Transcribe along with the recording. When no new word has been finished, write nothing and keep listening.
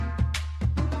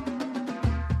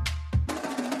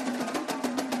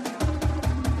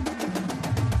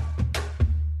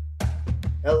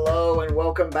Hello and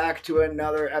welcome back to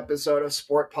another episode of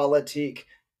Sport Politique,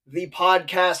 the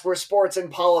podcast where sports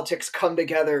and politics come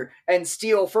together and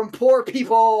steal from poor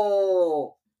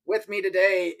people. With me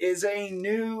today is a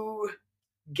new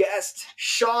guest,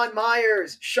 Shaun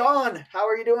Myers. Shaun, how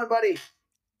are you doing, buddy?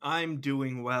 I'm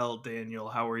doing well, Daniel.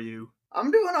 How are you?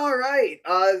 I'm doing all right.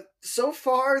 So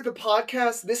far, the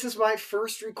podcast, this is my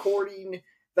first recording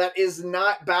that is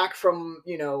not back from,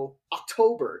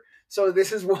 October. So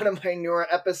this is one of my newer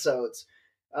episodes.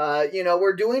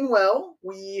 We're doing well.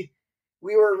 We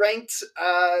were ranked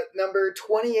number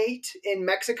 28 in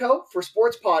Mexico for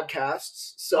sports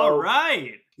podcasts. So All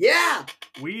right. yeah,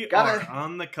 We Gotta- are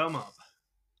on the come up.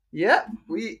 yeah,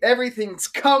 everything's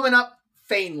coming up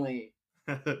faintly.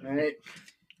 Right.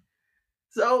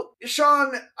 So,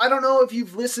 Shaun, I don't know if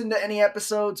you've listened to any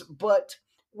episodes, but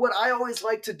what I always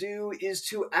like to do is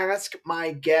to ask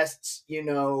my guests,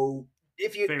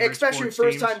 if you, Favorite especially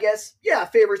sports first time guests,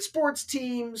 favorite sports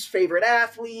teams, favorite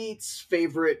athletes,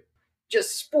 favorite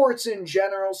just sports in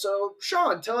general. So,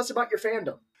 Shaun, tell us about your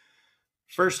fandom.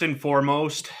 First and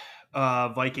foremost,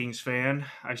 Vikings fan.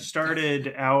 I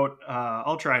started out,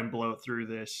 I'll try and blow through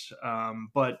this,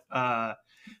 but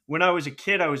when I was a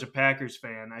kid, I was a Packers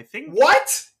fan.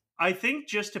 What? I think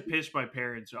just to piss my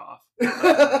parents off.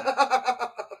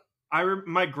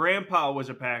 My grandpa was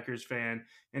a Packers fan,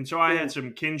 and so I had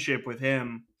some kinship with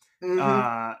him.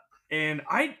 Mhm. And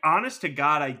honest to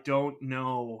God, I don't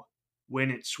know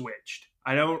when it switched.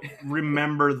 I don't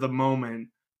remember the moment.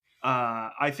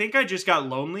 I think I just got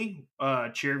lonely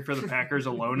cheering for the Packers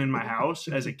alone in my house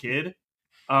as a kid.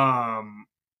 But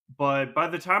by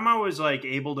the time I was like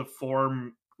able to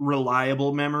form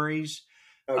reliable memories,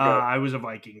 Okay. I was a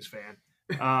Vikings fan.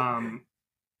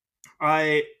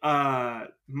 My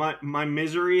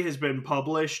misery has been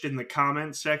published in the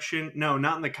comment section. No,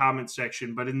 not in the comment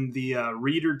section, but in the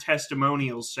reader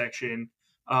testimonials section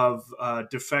of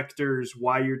Defector's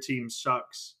Why Your Team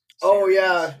Sucks series. Oh,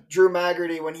 yeah. Drew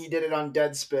Maggerty when he did it on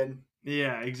Deadspin.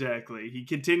 Yeah, exactly. He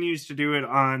continues to do it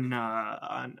on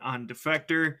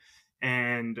Defector,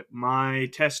 and my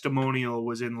testimonial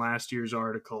was in last year's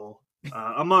article,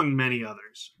 among many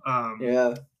others.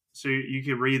 Yeah. So you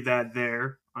can read that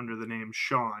there under the name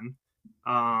Shaun.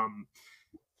 Otherwise,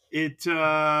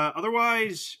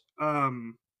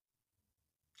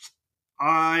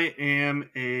 I am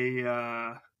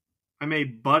I'm a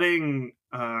budding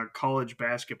college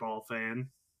basketball fan.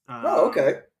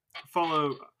 Okay.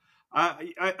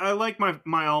 I like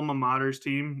my alma mater's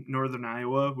team, Northern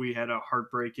Iowa. We had a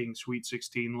heartbreaking Sweet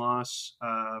 16 loss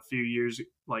a few years,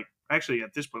 actually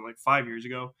at this point, 5 years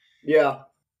ago. Yeah.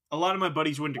 A lot of my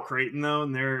buddies went to Creighton, though,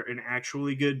 and they're an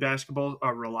actually good basketball,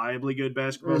 a reliably good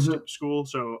basketball school.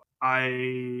 So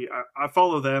I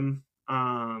follow them.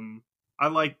 I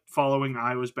like following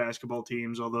Iowa's basketball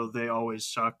teams, although they always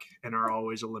suck and are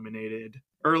always eliminated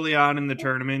early on in the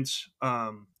tournaments.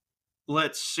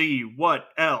 Let's see what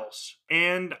else.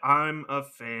 And I'm a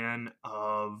fan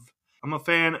of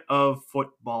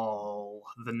football,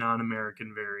 the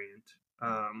non-American variant.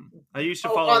 I used to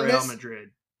follow Real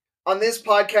Madrid. On this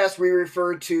podcast, we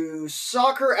refer to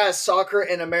soccer as soccer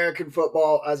and American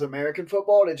football as American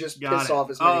football to just piss off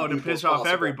as many people to piss as off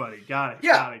possible. Everybody. Got it.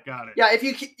 Yeah. Got it. Yeah,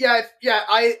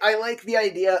 I like the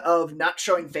idea of not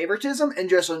showing favoritism and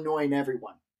just annoying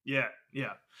everyone. Yeah.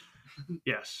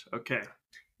 Yes. Okay.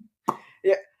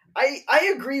 Yeah,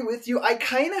 I agree with you. I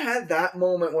kind of had that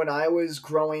moment when I was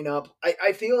growing up.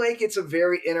 I feel like it's a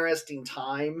very interesting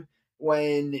time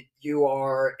when you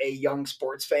are a young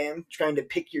sports fan trying to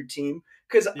pick your team.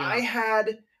 Because I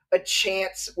had a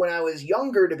chance when I was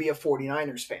younger to be a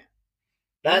 49ers fan.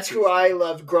 That's who I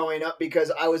loved growing up because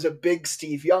I was a big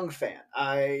Steve Young fan.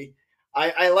 I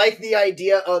like the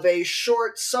idea of a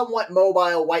short, somewhat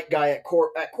mobile white guy at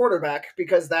quarterback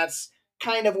because that's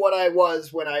kind of what I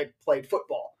was when I played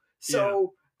football.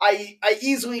 So I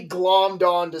easily glommed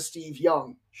on to Steve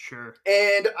Young. Sure.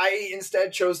 And I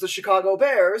instead chose the Chicago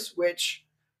Bears, which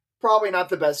probably not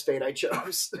the best fate I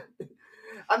chose.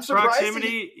 I'm surprised.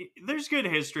 Proximity, there's good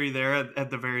history there at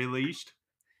the very least.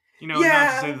 Not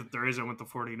to say that there isn't with the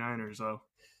 49ers, though.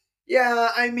 Yeah,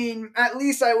 I mean, at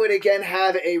least I would again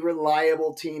have a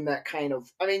reliable team that kind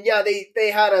of... I mean, yeah,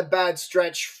 they had a bad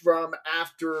stretch from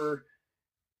after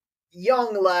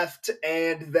Young left,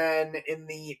 and then in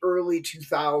the early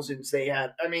 2000s they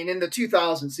had... I mean, in the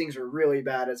 2000s things were really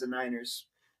bad as the Niners,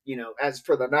 as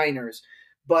for the Niners.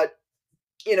 But,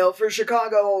 for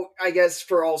Chicago, I guess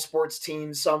for all sports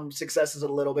teams, some success is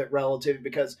a little bit relative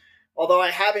because although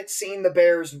I haven't seen the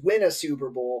Bears win a Super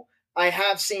Bowl, I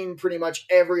have seen pretty much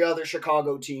every other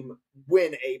Chicago team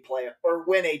win a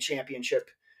championship.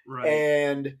 Right.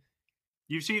 And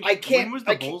You've seen, I can't. when was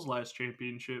I the can't. Bulls' last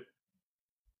championship?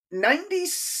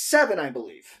 97, I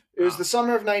believe. It was Oh, the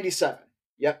summer of 97.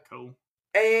 Yep. cool.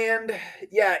 And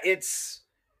yeah,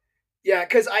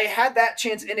 because I had that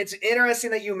chance, and it's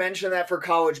interesting that you mentioned that for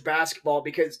college basketball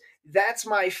because that's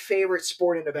my favorite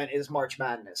sporting event is March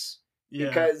Madness Yeah.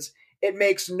 because it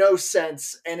makes no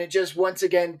sense, and it just once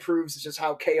again proves just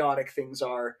how chaotic things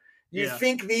are. You Yeah.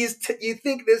 think you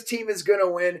think this team is gonna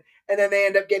win, and then they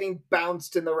end up getting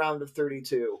bounced in the round of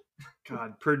 32.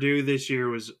 God, Purdue this year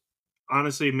was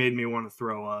honestly made me want to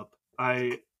throw up.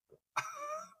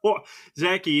 Well,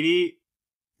 Zach Edey,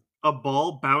 a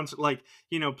ball bounce like,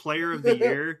 player of the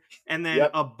year, and then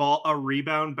Yep. a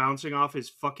rebound bouncing off his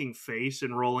fucking face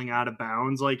and rolling out of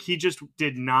bounds. Like, he just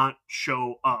did not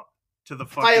show up to the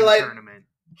fucking Highlight tournament.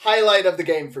 highlight of the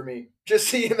game for me. Just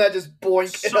seeing that just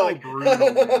boink. And So like,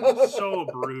 brutal, man. So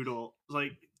brutal.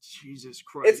 Like, Jesus it's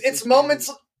Christ. it's This man.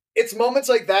 moments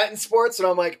like that in sports, and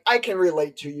I'm like, I can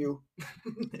relate to you.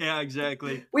 Yeah,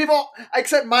 exactly. We've all,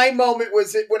 except my moment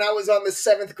was it when I was on the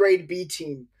 7th grade B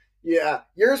team. Yeah,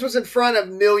 yours was in front of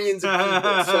millions of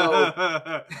people.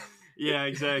 So Yeah,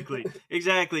 exactly.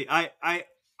 Exactly.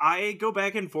 I go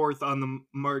back and forth on the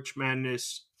March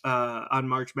Madness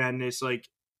like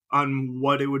on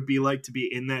what it would be like to be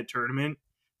in that tournament.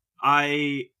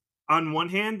 I on one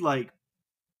hand, like,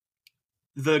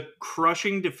 the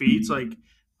crushing defeats, like,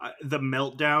 the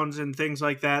meltdowns and things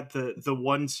like that, the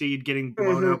one seed getting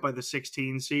blown mhm, out by the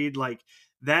 16 seed, like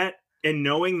that, and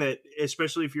knowing that,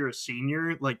 especially if you're a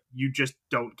senior, like, you just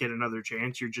don't get another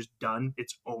chance, you're just done,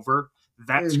 it's over,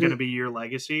 that's going to mhm, be your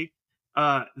legacy.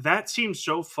 That seems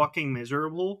so fucking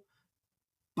miserable,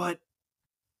 but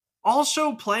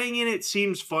also playing in it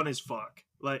seems fun as fuck.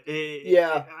 Like,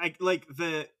 yeah, I like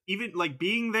the even like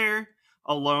being there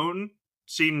alone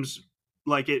seems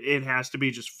like it has to be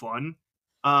just fun.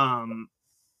 Um,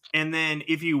 and then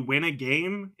if you win a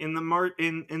game in the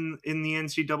in the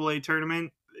NCAA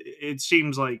tournament, it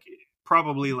seems like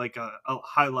probably like a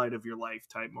highlight of your life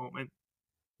type moment.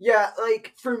 yeah.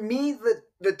 Like for me,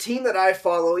 the team that I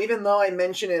follow, even though I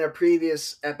mentioned in a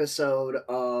previous episode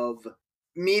of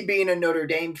me being a Notre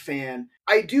Dame fan,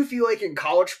 I do feel like in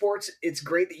college sports, it's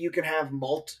great that you can have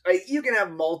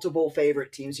multiple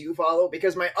favorite teams you follow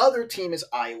because my other team is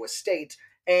Iowa State,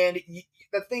 and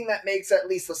the thing that makes at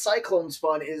least the Cyclones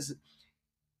fun is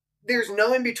there's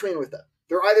no in between with them.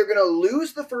 They're either going to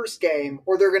lose the first game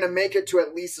or they're going to make it to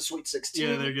at least the Sweet Yeah,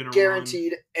 16, they're gonna run.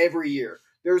 guaranteed every year.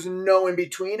 There's no in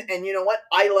between, and you know what?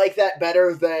 I like that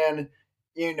better than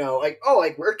like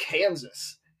like we're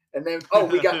Kansas, and then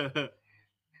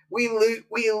we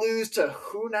lose to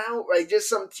who now? Like just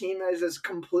some team that is just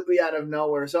completely out of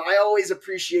nowhere. So I always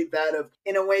appreciate that of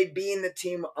in a way being the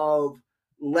team of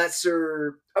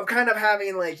lesser of kind of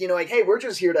having like hey, we're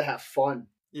just here to have fun.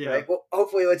 Yeah, Right. Well,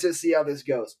 hopefully let's just see how this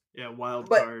goes. yeah.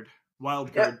 But Wild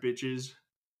yeah. card, bitches.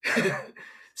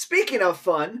 Speaking of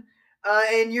fun,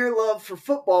 and your love for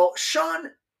football,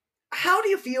 Shaun, how do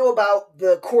you feel about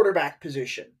the quarterback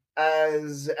position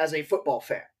as a football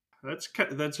fan? That's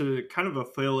a kind of a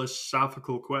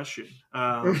philosophical question.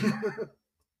 That's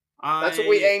what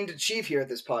we I aim to achieve here at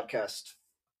this podcast.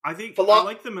 I think I Philo-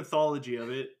 like the mythology of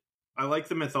it. I like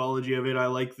the mythology of it. I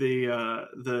like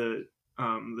the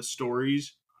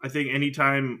stories. I think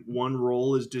anytime one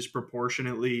role is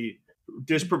disproportionately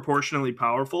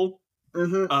powerful,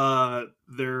 Mhm.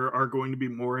 there are going to be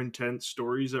more intense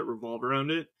stories that revolve around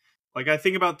it. Like, I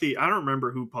think about I don't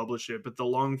remember who published it, but the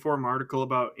long form article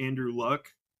about Andrew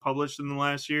Luck published in the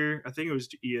last year. I think it was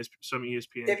some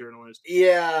ESPN journalist.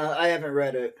 Yeah, I haven't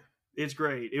read it. It's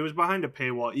great. It was behind a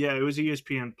paywall. Yeah, it was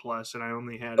ESPN Plus, and I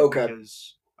only had it Okay.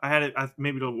 because I had it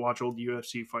maybe to watch old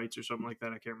UFC fights or something like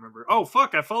that. I can't remember. Oh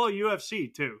fuck, I follow UFC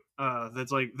too.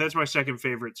 That's my second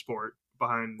favorite sport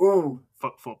behind Ooh,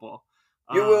 football.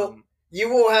 you will Um, you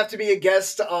will have to be a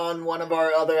guest on one of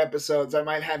our other episodes. I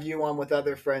might have you on with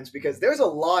other friends because there's a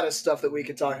lot of stuff that we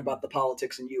could talk about the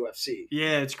politics in UFC.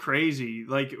 yeah, it's crazy.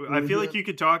 Like, I feel like Mhm. you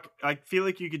could talk. I feel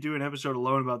like you could do an episode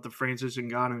alone about the Francis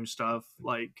Ngannou stuff.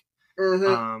 Like, Mhm.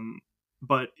 Um,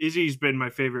 but Izzy's been my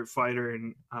favorite fighter,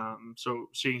 and so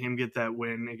seeing him get that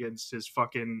win against his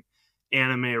fucking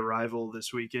anime rival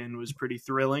this weekend was pretty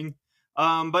thrilling.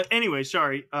 But anyway,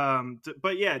 sorry.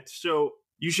 But yeah, so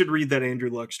you should read that Andrew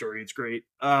Luck story. It's great.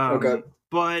 Okay.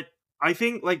 But I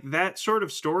think like that sort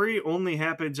of story only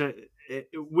happens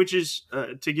which is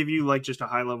to give you like just a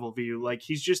high level view. Like,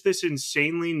 he's just this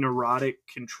insanely neurotic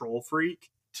control freak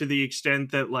to the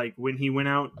extent that like when he went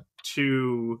out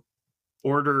to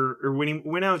order, or when he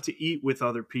went out to eat with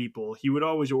other people, he would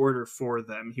always order for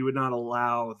them. He would not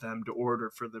allow them to order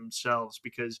for themselves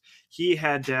because he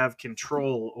had to have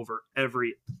control over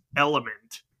every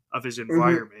element of his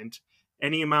environment.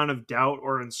 Any amount of doubt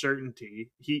or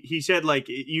uncertainty, he said, like,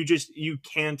 you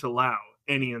can't allow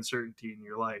any uncertainty in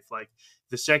your life. Like,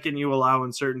 the second you allow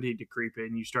uncertainty to creep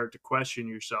in, you start to question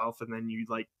yourself, and then you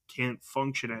like can't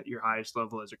function at your highest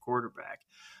level as a quarterback.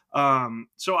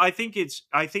 So I think it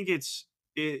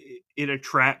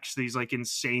attracts these like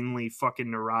insanely fucking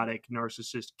neurotic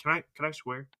narcissists. Can I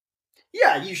swear?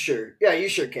 Yeah, you sure. Yeah, you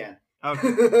sure can.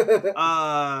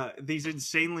 Okay. These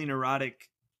insanely neurotic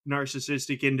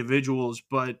narcissistic individuals,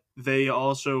 but they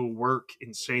also work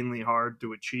insanely hard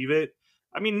to achieve it.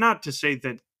 I mean, not to say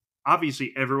that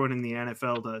obviously everyone in the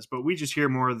NFL does, but we just hear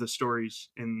more of the stories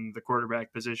in the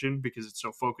quarterback position because it's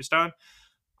so focused on.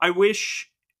 I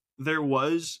wish there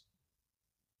was,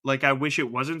 like, I wish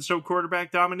it wasn't so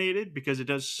quarterback dominated, because it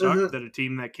does suck that a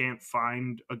team that can't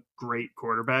find a great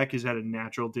quarterback is at a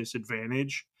natural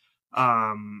disadvantage.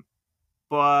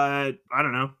 But I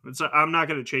don't know. I'm not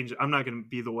going to change it. I'm not going to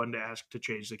be the one to ask to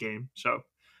change the game. So,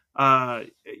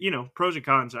 pros and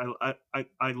cons.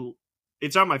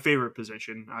 It's not my favorite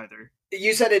position either.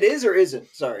 You said it is or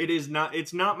isn't? Sorry. It is not.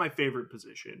 It's not my favorite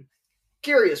position.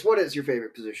 Curious, what is your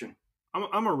favorite position?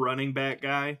 I'm a running back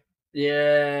guy.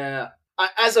 Yeah.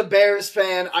 As a Bears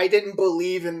fan, I didn't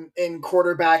believe in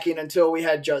quarterbacking until we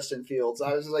had Justin Fields.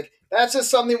 I was like, that's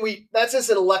just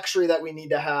a luxury that we need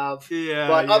to have. Yeah.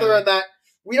 But other than that,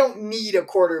 we don't need a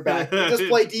quarterback. We just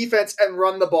play defense and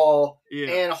run the ball,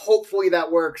 and hopefully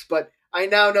that works. But I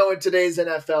now know in today's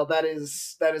NFL that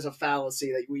is a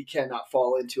fallacy that we cannot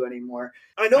fall into anymore.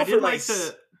 I know I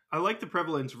like the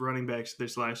prevalence of running backs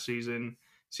this last season.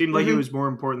 Seemed like it was more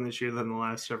important this year than the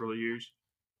last several years.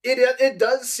 It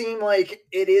does seem like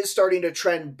it is starting to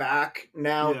trend back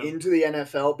now into the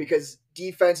NFL, because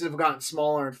defenses have gotten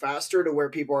smaller and faster to where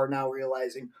people are now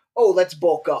realizing, oh, let's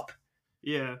bulk up.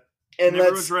 Yeah. And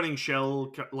everyone's running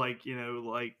shell,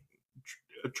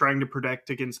 trying to protect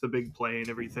against the big play and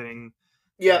everything.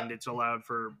 Yeah. And it's allowed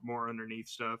for more underneath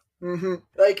stuff. Mm-hmm.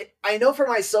 Like, I know for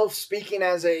myself, speaking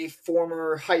as a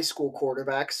former high school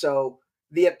quarterback, so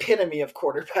the epitome of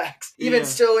quarterbacks. Even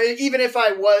if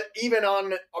I was, even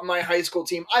on my high school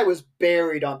team, I was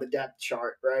buried on the depth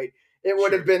chart, right? It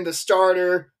would have been the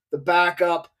starter, the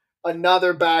backup,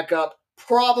 another backup,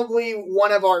 probably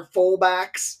one of our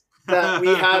fullbacks that we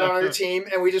had on our team,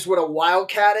 and we just would have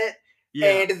wildcat it. Yeah.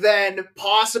 And then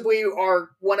possibly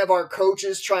one of our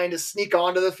coaches trying to sneak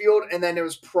onto the field, and then it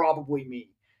was probably me.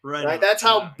 Right? That's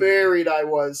how buried I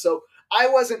was. So I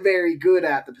wasn't very good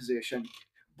at the position.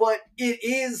 But it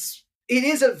is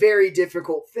a very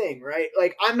difficult thing, right?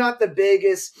 Like, I'm not the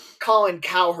biggest Colin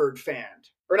Cowherd fan.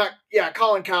 Or not,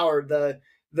 Colin Cowherd,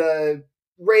 the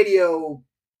radio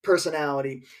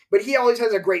personality. But he always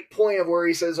has a great point of where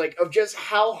he says, like, of just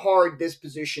how hard this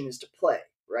position is to play,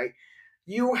 right?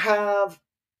 You have,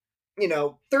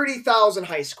 30,000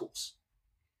 high schools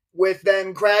with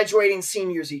them graduating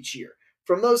seniors each year.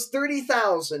 From those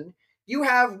 30,000, you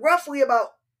have roughly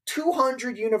about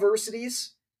 200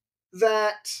 universities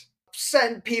that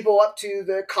send people up to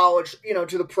the college,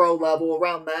 to the pro level,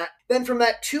 around that. Then from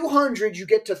that 200, you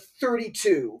get to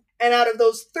 32. And out of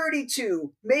those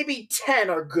 32, maybe 10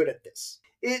 are good at this.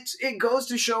 It goes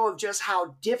to show of just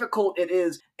how difficult it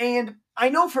is. And I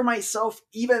know for myself,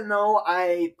 even though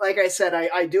I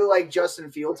do like Justin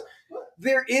Fields,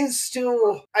 there is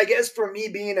still, I guess for me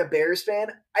being a Bears fan,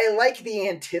 I like the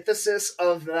antithesis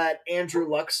of that Andrew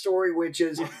Luck story, which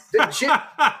is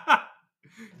the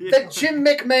Jim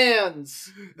McMahons,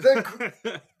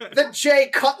 the Jay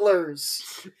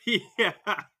Cutlers,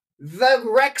 the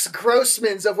Rex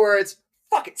Grossmans of where it's,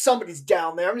 fuck it, somebody's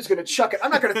down there, I'm just going to chuck it.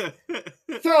 I'm not going to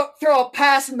throw a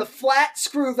pass in the flat,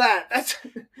 screw that.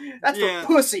 That's for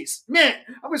pussies. Man,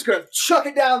 I'm just going to chuck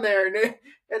it down there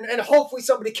and hopefully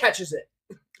somebody catches it.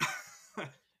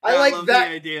 I love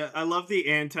that idea. I love the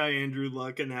anti-Andrew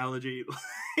Luck analogy,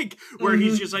 like where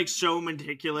he's just like so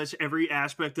meticulous. Every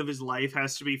aspect of his life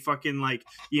has to be fucking like,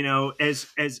 as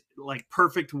like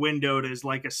perfect windowed as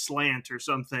like a slant or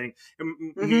something.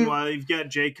 And meanwhile, you've got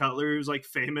Jay Cutler, who's like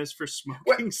famous for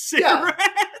smoking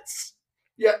cigarettes.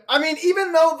 Yeah, I mean,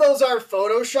 even though those are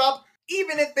Photoshop,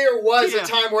 even if there was a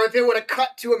time where if it would have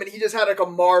cut to him and he just had like a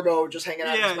Marbo just hanging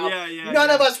out of his mouth,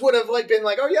 none of us would have like been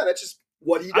like, oh yeah, that's just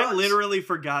what he does. I literally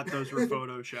forgot those were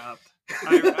photoshopped.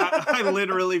 I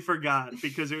literally forgot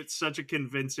because it's such a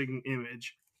convincing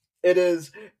image. It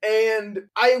is. And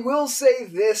I will say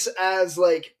this as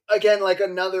like again, like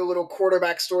another little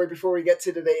quarterback story before we get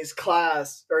to today's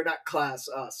class, or not class,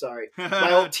 sorry.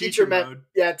 My old teacher mode.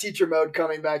 teacher mode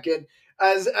coming back in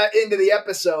as into the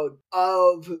episode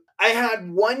of, I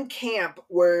had one camp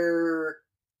where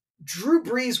Drew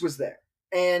Brees was there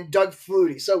and Doug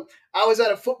Flutie. So I was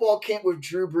at a football camp with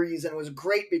Drew Brees, and it was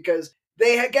great because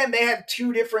they have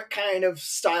two different kind of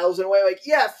styles in a way. Like,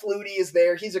 yeah, Flutie is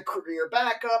there. He's a career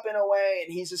backup in a way,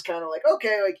 and he's just kind of like,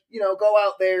 okay, like, go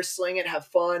out there, sling it, have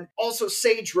fun. Also,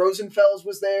 Sage Rosenfels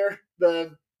was there,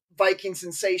 the Viking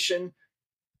sensation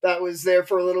that was there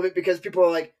for a little bit because people were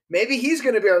like, maybe he's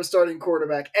going to be our starting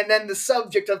quarterback. And then the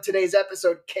subject of today's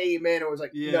episode came in and was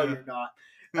like, no, you're not.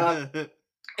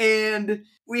 And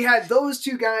we had those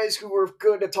two guys who were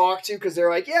good to talk to because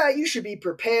they're like, yeah, you should be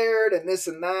prepared and this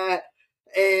and that.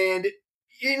 And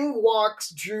in walks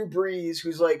Drew Brees,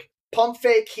 who's like, pump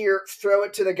fake here, throw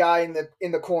it to the guy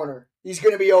in the corner. He's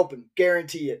going to be open,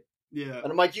 guarantee it. Yeah.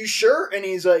 And I'm like, you sure? And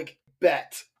he's like,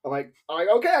 bet. I'm like,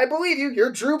 okay, I believe you.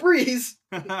 You're Drew Brees.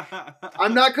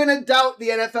 I'm not going to doubt the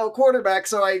NFL quarterback.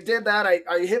 So I did that. I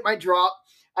hit my drop.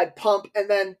 I pump. And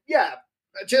then, yeah,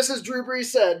 just as Drew Brees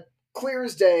said, clear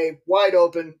as day, wide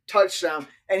open, touchdown.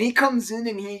 And he comes in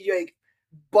and he like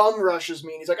bum rushes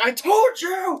me. And he's like, I told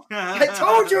you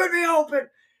it'd be open.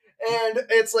 And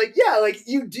it's like, yeah, like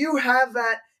you do have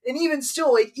that. And even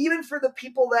still, like, even for the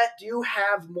people that do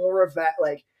have more of that,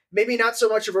 like, maybe not so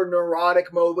much of a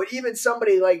neurotic mode, but even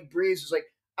somebody like Brees was like,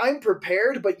 I'm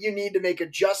prepared, but you need to make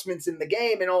adjustments in the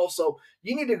game. And also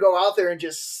you need to go out there and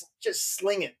just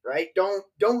sling it, right?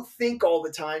 Don't think all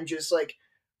the time. Just like,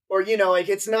 or, like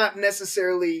it's not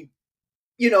necessarily,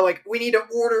 like I need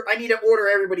to order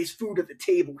everybody's food at the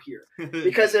table here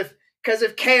because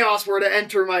if chaos were to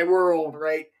enter my world,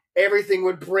 right, everything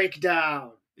would break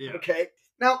down. Yeah. Okay.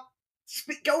 Now,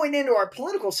 going into our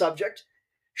political subject,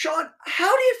 Shaun,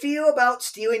 how do you feel about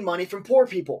stealing money from poor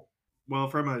people? Well,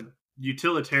 from a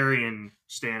utilitarian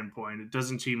standpoint, it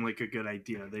doesn't seem like a good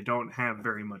idea. They don't have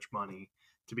very much money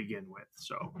to begin with.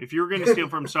 So if you're going to steal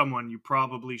from someone, you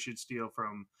probably should steal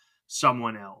from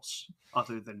someone else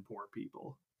other than poor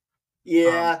people.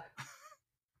 Yeah.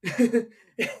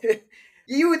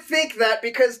 You would think that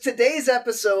because today's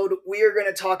episode, we are going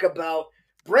to talk about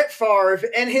Brett Favre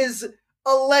and his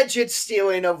alleged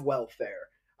stealing of welfare.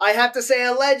 I have to say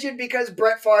alleged because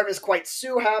Brett Favre is quite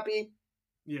sue happy.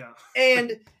 Yeah.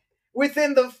 And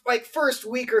within the first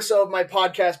week or so of my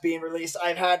podcast being released,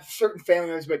 I've had certain family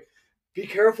members be like, be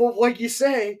careful of what you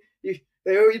say. You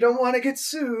don't want to get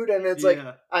sued. And it's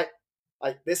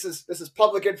this is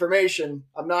public information.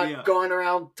 I'm not going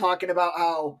around talking about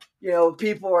how,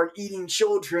 people are eating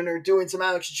children or doing some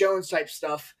Alex Jones type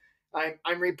stuff.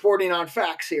 I'm reporting on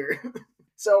facts here.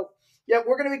 So, yeah,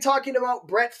 we're going to be talking about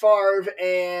Brett Favre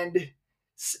and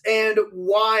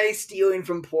why stealing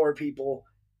from poor people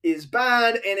is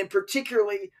bad, and in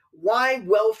particularly why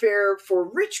welfare for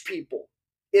rich people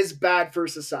is bad for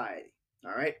society.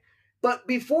 All right. But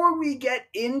before we get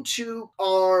into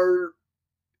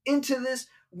this,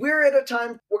 we're at a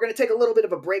time we're going to take a little bit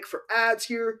of a break for ads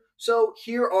here. So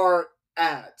here are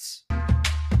ads.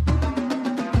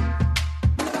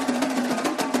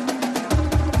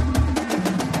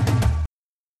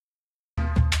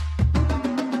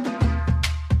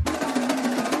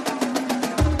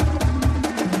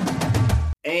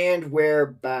 And we're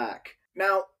back.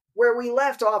 Now, where we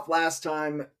left off last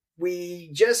time, we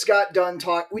just got done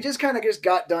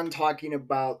talking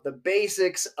about the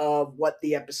basics of what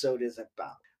the episode is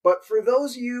about. But for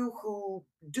those of you who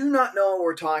do not know what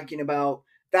we're talking about,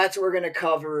 that's what we're going to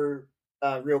cover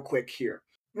real quick here.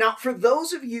 Now, for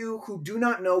those of you who do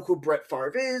not know who Brett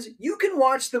Favre is, you can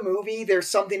watch the movie There's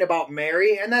Something About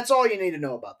Mary, and that's all you need to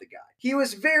know about the guy. He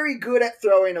was very good at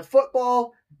throwing a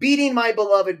football, beating my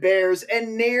beloved Bears,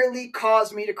 and nearly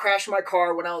caused me to crash my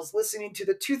car when I was listening to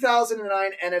the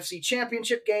 2009 NFC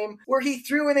Championship game, where he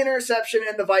threw an interception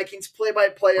and the Vikings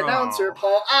play-by-play announcer,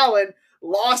 Paul Allen,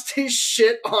 lost his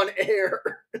shit on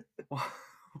air.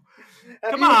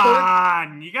 Come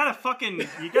on, you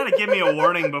gotta give me a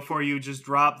warning before you just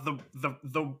drop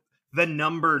the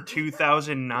number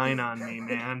 2009 on me,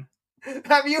 man.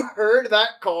 Have you heard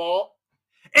that call?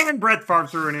 And Brett Favre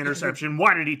threw an interception.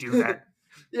 Why did he do that?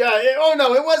 Yeah.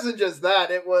 It wasn't just that.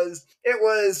 It was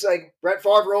like Brett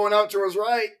Favre rolling out to his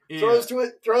right, throws to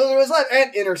his left,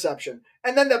 and interception.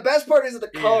 And then the best part is that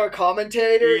the color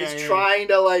commentator is trying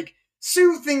to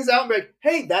smooth things out and be like,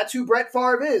 hey, that's who Brett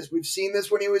Favre is. We've seen this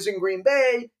when he was in Green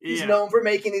Bay. He's known for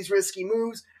making these risky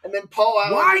moves. And then Paul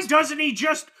Allen. Why doesn't he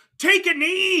just take a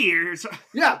knee?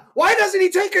 Yeah. Why doesn't he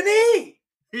take a knee?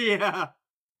 Yeah.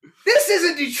 This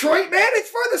isn't Detroit, man. It's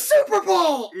for the Super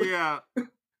Bowl. Yeah.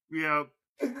 Yeah.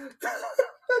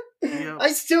 Yep.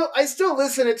 I still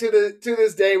listen it to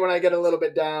this day when I get a little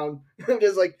bit down. I'm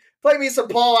just like, play me some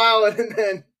Paul Allen,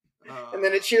 and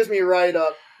then it cheers me right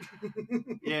up.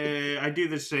 Yeah, I do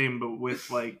the same, but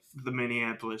with like the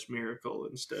Minneapolis Miracle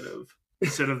instead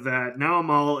of that. Now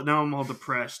I'm all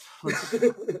depressed.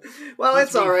 Well, Let's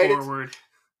it's all move right. forward.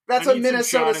 That's I what need some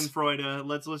Minnesota. Schadenfreude.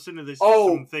 Let's listen to some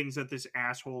Oh, things that this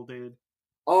asshole did.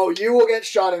 oh, you will get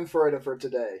Schadenfreude for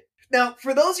today. Now,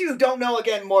 for those of you who don't know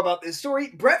again more about this story,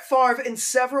 Brett Favre and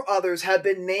several others have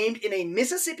been named in a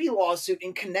Mississippi lawsuit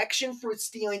in connection for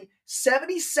stealing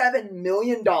 $77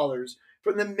 million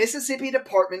from the Mississippi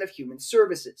Department of Human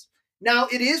Services. Now,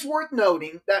 it is worth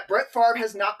noting that Brett Favre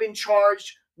has not been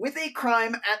charged with a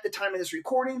crime at the time of this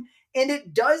recording, and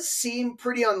it does seem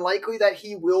pretty unlikely that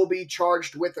he will be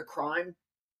charged with a crime,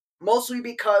 mostly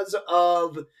because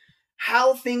of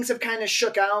how things have kind of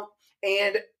shook out.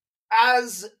 And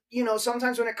as you know,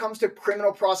 sometimes when it comes to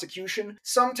criminal prosecution,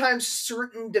 sometimes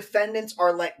certain defendants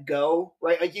are let go,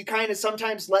 right? Like you kind of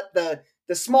sometimes let the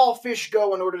small fish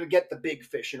go in order to get the big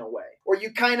fish in a way, or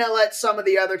you kind of let some of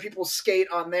the other people skate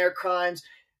on their crimes,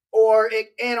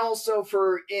 and also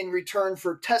for in return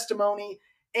for testimony.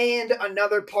 And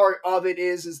another part of it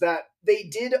is that they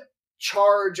did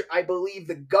charge, I believe,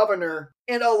 the governor.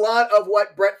 And a lot of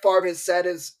what Brett Favre has said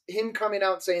is him coming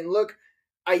out saying, look,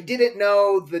 I didn't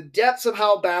know the depths of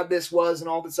how bad this was and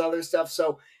all this other stuff.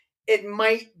 So it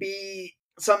might be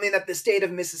something that the state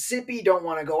of Mississippi don't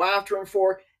want to go after him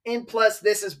for. And plus,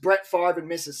 this is Brett Favre in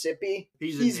Mississippi.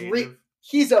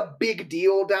 He's a big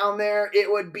deal down there.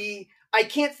 It would be, I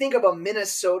can't think of a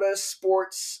Minnesota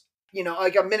sports,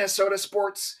 like a Minnesota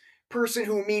sports person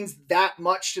who means that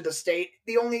much to the state.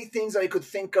 The only things I could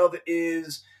think of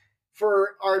is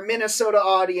for our Minnesota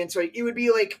audience, right, it would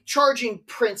be like charging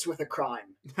Prince with a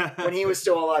crime when he was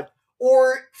still alive.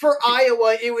 Or for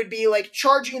Iowa, it would be like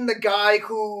charging the guy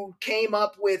who came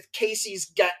up with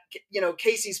Casey's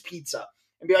Pizza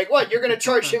and be like, what, you're going to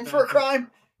charge him for a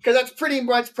crime? Because that's pretty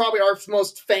much probably our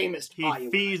most famous He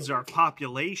feeds our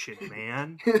population,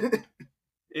 man.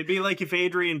 It'd be like if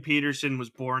Adrian Peterson was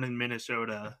born in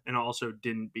Minnesota and also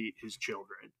didn't beat his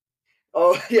children.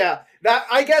 Oh, yeah.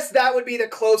 I guess that would be the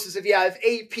closest. If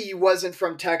AP wasn't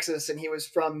from Texas and he was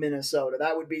from Minnesota,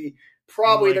 that would be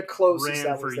probably the closest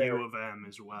that was there. Ran for U of M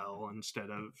as well instead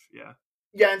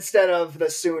of the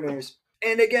Sooners.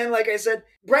 And again, like I said,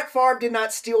 Brett Favre did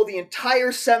not steal the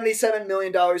entire $77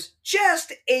 million,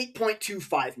 just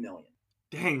 $8.25 million.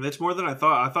 Dang, that's more than I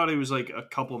thought. I thought it was like a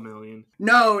couple million.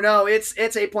 No, it's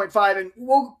 8.5. And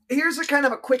well, here's a kind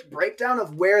of a quick breakdown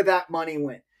of where that money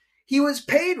went. He was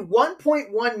paid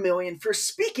 $1.1 million for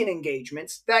speaking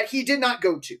engagements that he did not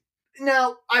go to.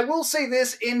 Now, I will say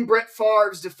this in Brett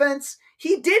Favre's defense,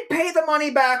 he did pay the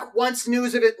money back once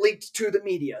news of it leaked to the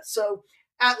media. So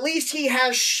at least he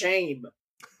has shame.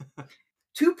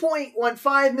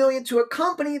 $2.15 million to a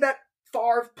company that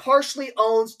Favre partially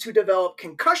owns to develop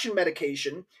concussion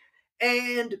medication.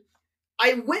 And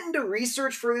I went into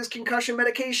research for this concussion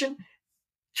medication,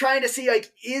 trying to see,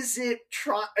 like, is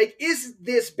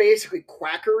this basically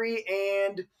quackery?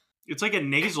 And it's like a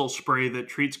nasal spray that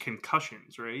treats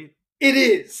concussions, right? It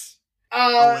is.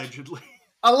 Allegedly.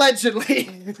 Allegedly.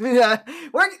 Yeah.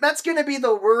 That's going to be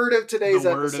the word of today's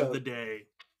episode. The word of the day.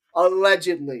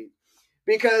 Allegedly.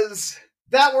 Because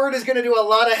that word is going to do a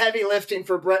lot of heavy lifting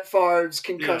for Brett Favre's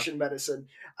concussion medicine.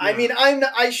 Yeah. I mean,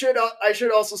 I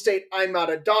should also state I'm not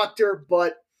a doctor,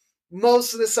 but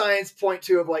most of the science point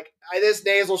to of like, this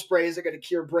nasal spray isn't going to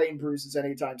cure brain bruises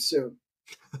anytime soon.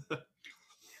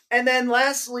 And then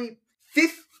lastly,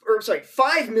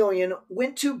 $5 million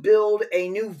went to build a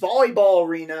new volleyball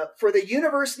arena for the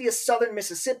University of Southern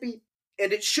Mississippi.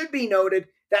 And it should be noted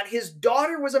that his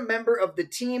daughter was a member of the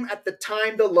team at the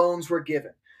time the loans were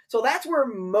given. So that's where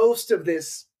most of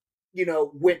this,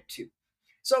 went to.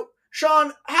 So,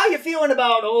 Shaun, how you feeling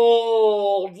about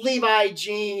old Levi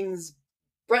Jeans,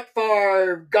 Brett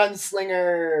Favre,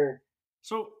 gunslinger?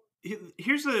 So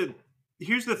here's the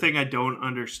thing I don't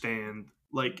understand.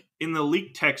 Like in the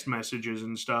leaked text messages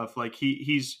and stuff, like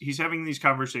he's having these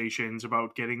conversations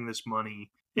about getting this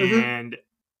money, and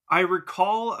I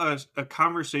recall a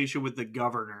conversation with the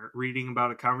governor, reading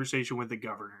about a conversation with the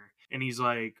governor, and he's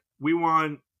like, "We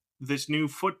want this new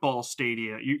football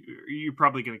stadium." You're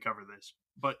probably going to cover this.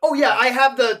 But I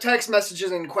have the text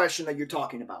messages in question that you're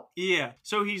talking about. Yeah,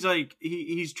 so he's like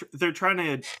they're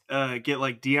trying to get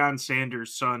like Deion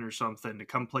Sanders' son or something to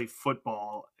come play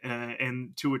football,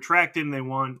 and to attract him, they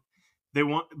want they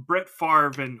want Brett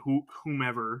Favre and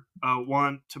whomever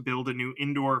want to build a new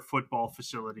indoor football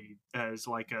facility as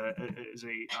like a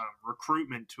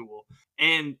recruitment tool,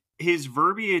 and his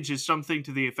verbiage is something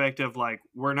to the effect of like,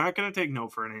 "We're not going to take no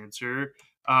for an answer.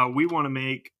 We want to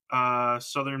make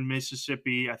Southern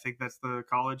Mississippi. I think that's the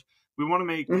college. We want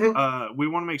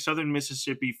to make Southern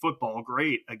Mississippi football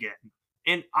great again."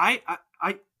 And I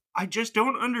just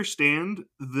don't understand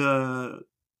the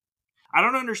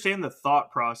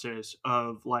thought process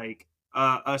of like,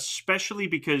 especially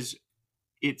because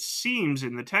it seems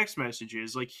in the text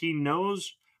messages like he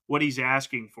knows what he's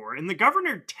asking for, and the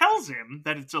governor tells him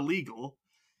that it's illegal.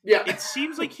 Yeah. It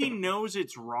seems like he knows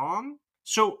it's wrong.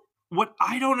 So what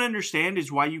I don't understand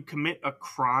is why you commit a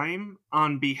crime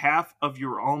on behalf of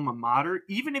your alma mater,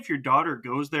 even if your daughter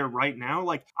goes there right now.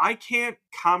 Like, I can't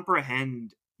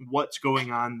comprehend what's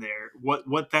going on there.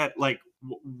 What that, like,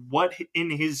 what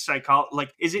in his psychology,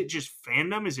 like, is it just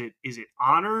fandom? Is it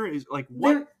honor? Is like,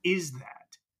 what is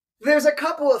that? There's a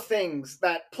couple of things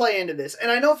that play into this. And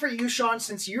I know for you, Shaun,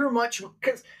 since you're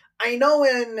because I know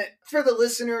for the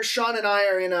listeners, Shaun and I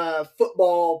are in a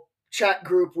football chat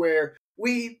group where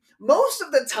most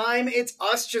of the time, it's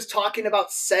us just talking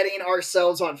about setting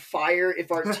ourselves on fire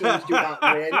if our teams do not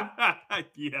win.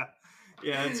 Yeah,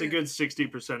 it's a good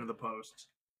 60% of the posts.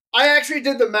 I actually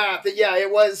did the math. Yeah,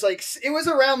 it was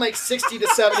around like 60 to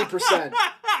 70%.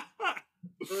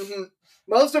 Mm-hmm.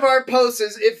 Most of our posts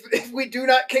is, if we do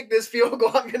not kick this field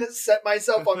goal, I'm going to set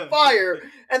myself on fire.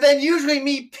 And then usually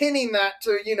me pinning that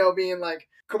to, being like,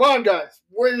 come on, guys,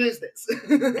 where is this?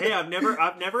 Hey, I've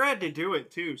never had to do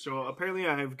it too, so apparently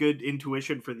I have good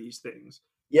intuition for these things.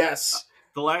 Yes.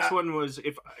 The last one was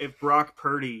if Brock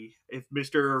Purdy, if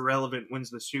Mr. Irrelevant wins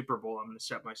the Super Bowl, I'm going to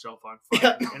set myself on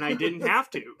fire. And I didn't have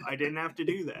to. I didn't have to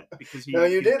do that because No,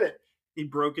 you didn't. He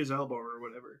broke his elbow or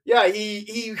whatever. Yeah,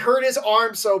 he hurt his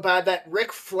arm so bad that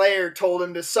Ric Flair told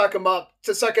him to suck it up,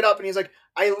 and he's like,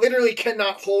 I literally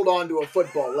cannot hold on to a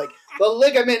football. Like, the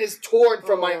ligament is torn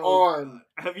from my arm.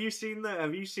 Have you seen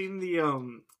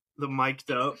the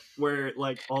mic'd up where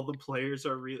like all the players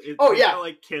are really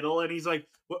like Kittle, and he's like,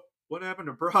 what happened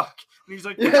to Brock? And he's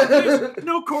like,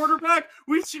 no quarterback.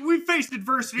 We faced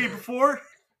adversity before.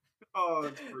 Oh,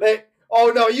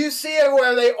 no, you see it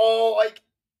where they all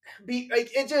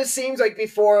it just seems like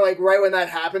before, like right when that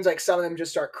happens, like some of them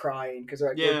just start crying because they're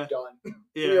like, we're done.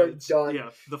 We're done. Yeah,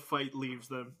 the fight leaves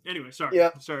them. Anyway, sorry. Yeah.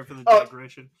 Sorry for the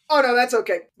digression. Oh no, that's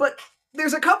okay. But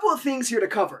there's a couple of things here to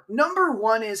cover. Number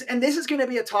one is, and this is going to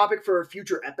be a topic for a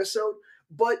future episode,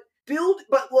 but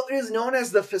what is known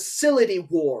as the facility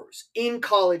wars in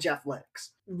college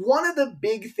athletics. One of the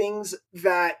big things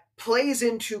that plays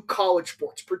into college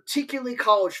sports, particularly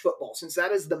college football, since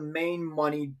that is the main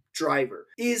money driver,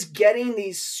 is getting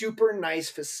these super nice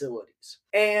facilities.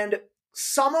 And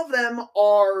some of them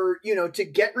are, to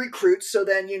get recruits. So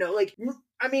then,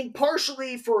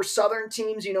 partially for Southern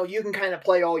teams, you can kind of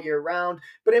play all year round.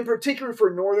 But in particular for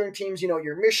Northern teams,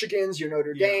 your Michigans, your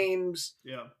Notre Dames.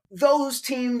 Yeah. Those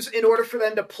teams, in order for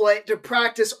them to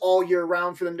practice all year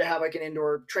round, for them to have like an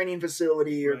indoor training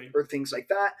facility or things like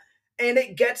that. And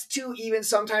it gets to even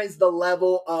sometimes the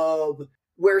level of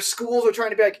where schools are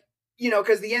trying to be like,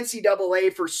 because the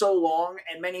NCAA for so long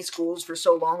and many schools for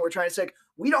so long were trying to say,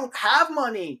 we don't have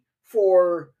money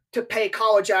to pay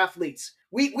college athletes.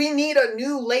 We need a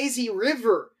new lazy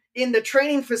river in the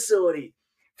training facility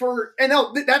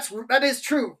that is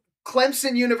true.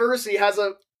 Clemson University has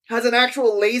an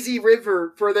actual lazy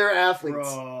river for their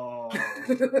athletes. Bro.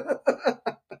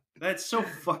 That's so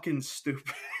fucking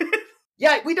stupid.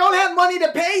 Yeah, we don't have money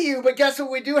to pay you, but guess what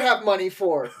we do have money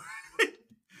for?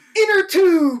 Inner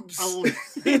tubes!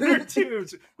 Inner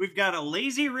tubes. We've got a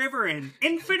lazy river and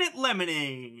infinite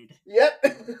lemonade. Yep.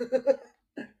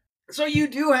 So you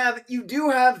do have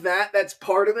that's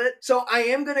part of it. So I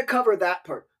am going to cover that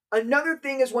part. Another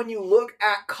thing is when you look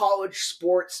at college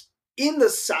sports in the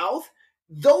South,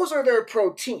 those are their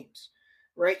pro teams,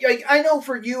 right? Like, I know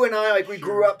for you and I, like, we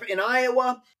grew up in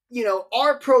Iowa.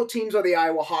 Our pro teams are the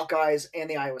Iowa Hawkeyes and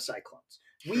the Iowa Cyclones.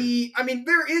 Sure.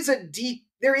 There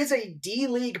is a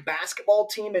D-League basketball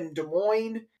team in Des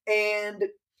Moines, and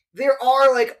there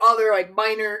are like other like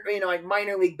minor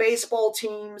league baseball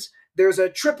teams. There's a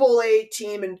AAA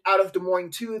team out of Des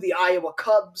Moines too, the Iowa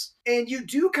Cubs, and you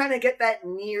do kind of get that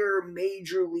near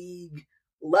major league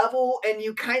level, and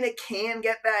you kind of can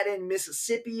get that in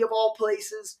Mississippi of all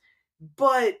places.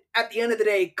 But at the end of the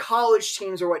day, college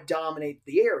teams are what dominate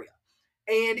the area.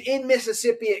 And in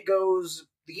Mississippi, it goes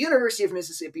the University of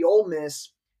Mississippi, Ole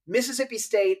Miss, Mississippi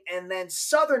State, and then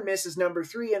Southern Miss is number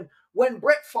 3. And when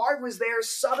Brett Favre was there,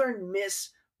 Southern Miss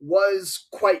was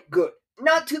quite good.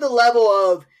 Not to the level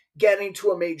of, getting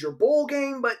to a major bowl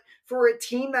game, but for a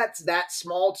team that's that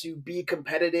small to be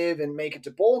competitive and make it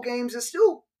to bowl games is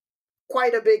still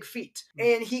quite a big feat.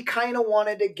 And he kind of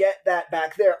wanted to get that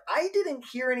back there. I didn't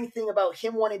hear anything about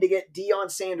him wanting to get Deion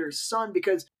Sanders' son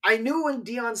because I knew when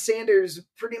Deion Sanders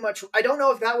pretty much, I don't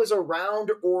know if that was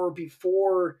around or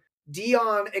before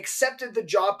Deion accepted the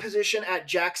job position at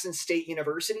Jackson State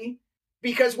University.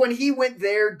 Because when he went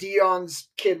there, Deion's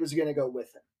kid was going to go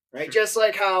with him, right? Sure. Just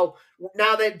like how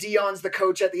now that Deion's the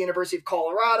coach at the University of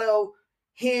Colorado,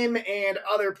 him and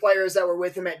other players that were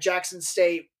with him at Jackson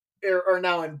State are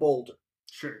now in Boulder.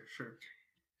 Sure.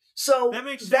 So that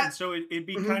makes sense. So it'd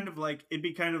be kind of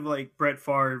like Brett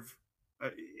Favre.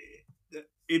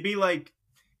 It'd be like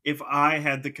if I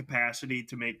had the capacity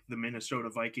to make the Minnesota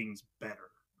Vikings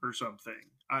better or something.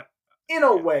 In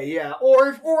a way, yeah.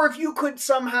 Or if you could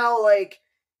somehow, like,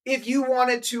 if you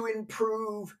wanted to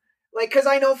improve, like, because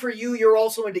I know for you, you're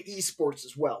also into esports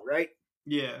as well, right?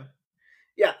 Yeah.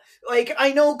 Yeah. Like,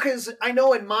 I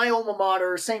know in my alma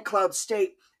mater, St. Cloud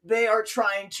State, they are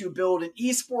trying to build an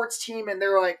esports team, and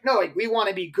they're like, no, like, we want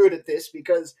to be good at this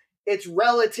because it's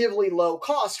relatively low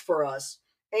cost for us,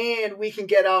 and we can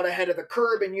get out ahead of the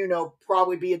curve and,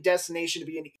 probably be a destination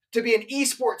to be an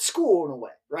esports school in a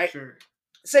way, right? Sure.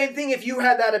 Same thing if you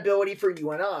had that ability for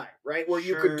you and I, right? Where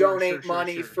you could donate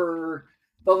money for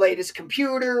the latest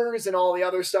computers and all the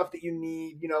other stuff that you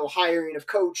need, hiring of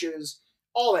coaches,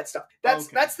 all that stuff.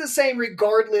 That's the same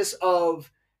regardless of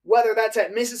whether that's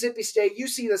at Mississippi State. You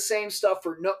see the same stuff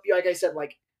for, like I said,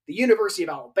 like the University of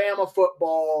Alabama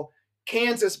football,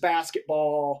 Kansas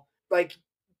basketball, like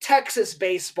Texas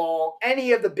baseball,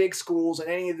 any of the big schools and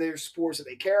any of their sports that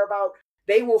they care about,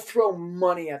 they will throw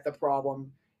money at the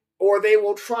problem. Or they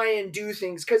will try and do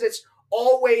things because it's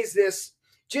always this,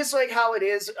 just like how it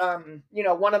is,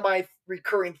 one of my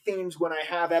recurring themes when I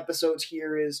have episodes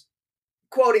here is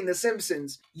quoting The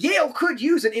Simpsons. Yale could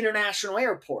use an international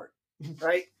airport,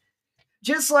 right?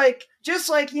 just like,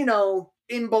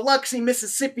 in Biloxi,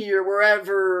 Mississippi or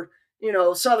wherever,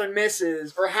 Southern Miss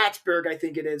is, or Hattiesburg, I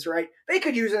think it is, right? They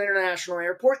could use an international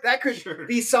airport. That could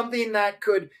be something that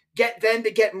could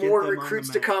get more recruits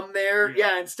to come there.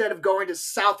 Yeah, instead of going to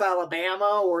South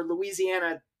Alabama or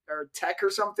Louisiana or Tech or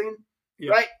something,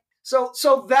 right? So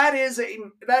that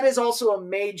is also a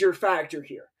major factor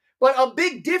here. But a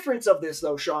big difference of this,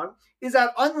 though, Shaun, is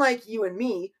that unlike you and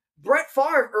me, Brett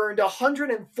Favre earned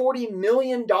 $140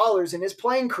 million in his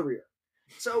playing career.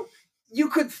 So you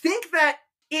could think that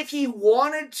if he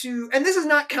wanted to, and this is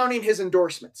not counting his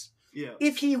endorsements,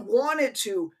 if he wanted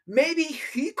to, maybe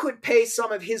he could pay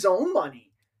some of his own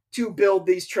money to build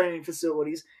these training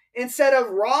facilities instead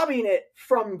of robbing it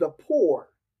from the poor.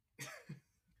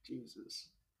 Jesus.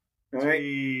 All right.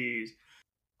 Jeez.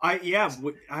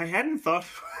 I hadn't thought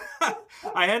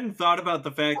I hadn't thought about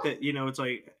the fact that, it's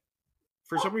like,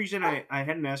 for some reason I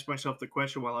hadn't asked myself the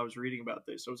question while I was reading about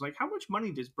this. I was like, how much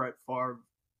money does Brett Favre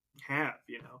have,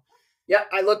 Yeah,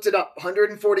 I looked it up.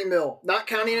 140 mil, not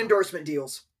counting endorsement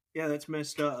deals. Yeah, that's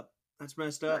messed up.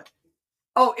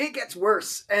 Oh, it gets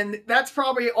worse. And that's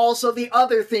probably also the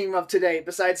other theme of today,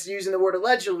 besides using the word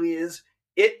allegedly, is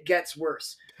it gets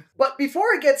worse. But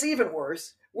before it gets even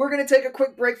worse, we're going to take a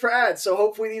quick break for ads, so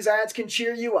hopefully these ads can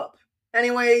cheer you up.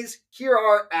 Anyways, here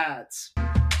are ads.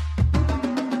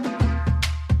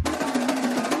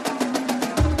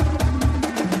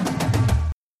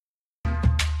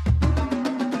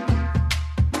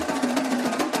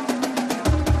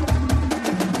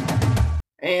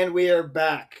 And we are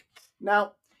back.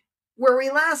 Now, where we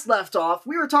last left off,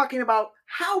 we were talking about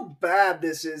how bad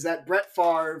this is that Brett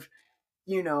Favre,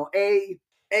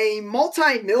 a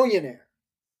multi-millionaire,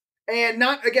 and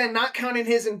not counting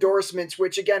his endorsements,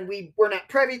 which again, we're not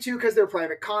privy to because they're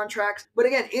private contracts. But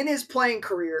again, in his playing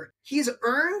career, he's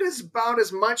earned about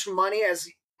as much money as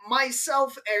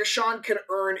myself or Shaun could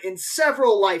earn in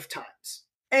several lifetimes.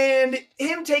 And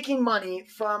him taking money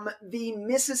from the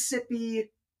Mississippi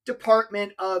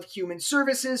Department of Human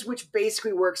Services, which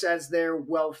basically works as their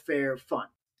welfare fund.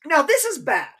 Now, this is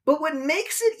bad, but what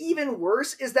makes it even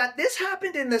worse is that this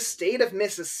happened in the state of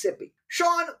Mississippi.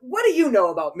 Shaun, what do you know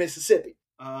about Mississippi?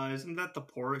 Isn't that the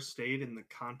poorest state in the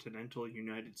continental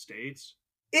United States?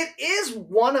 It is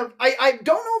one of, I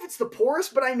don't know if it's the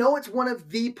poorest, but I know it's one of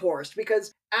the poorest,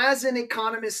 because as an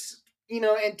economist,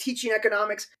 and teaching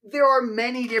economics, there are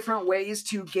many different ways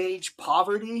to gauge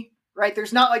poverty, right?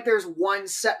 There's not like there's one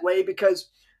set way, because,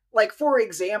 like, for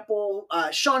example,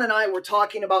 Shaun and I were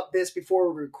talking about this before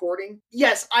we were recording.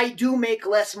 Yes, I do make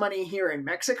less money here in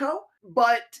Mexico,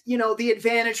 But, the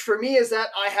advantage for me is that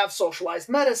I have socialized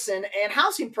medicine and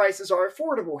housing prices are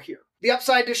affordable here. The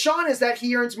upside to Shaun is that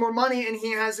he earns more money and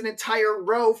he has an entire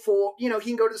row full, he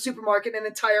can go to the supermarket and an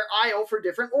entire aisle for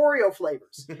different Oreo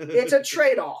flavors. It's a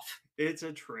trade-off. It's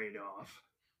a trade-off.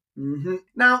 Mm-hmm.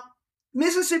 Now,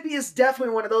 Mississippi is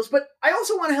definitely one of those, but I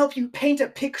also want to help you paint a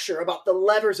picture about the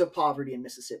levers of poverty in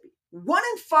Mississippi. 1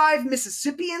 in 5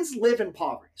 Mississippians live in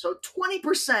poverty, so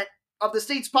 20% of the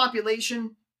state's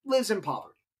population lives in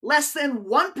poverty. Less than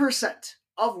 1%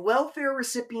 of welfare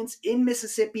recipients in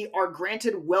Mississippi are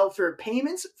granted welfare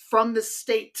payments from the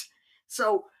state.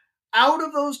 So out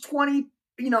of those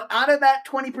out of that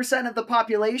 20% of the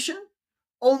population,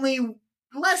 only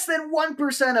less than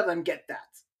 1% of them get that.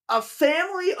 A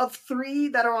family of 3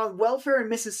 that are on welfare in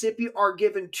Mississippi are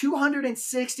given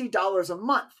 $260 a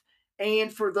month.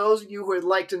 And for those of you who would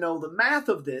like to know the math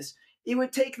of this, it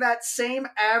would take that same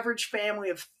average family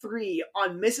of 3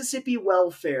 on Mississippi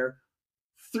welfare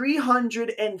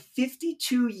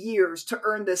 352 years to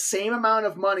earn the same amount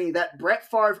of money that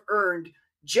Brett Favre earned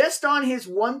just on his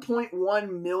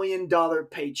 $1.1 million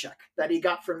paycheck that he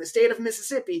got from the state of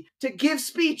Mississippi to give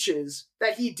speeches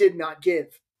that he did not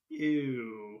give.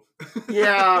 Ew.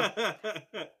 Yeah.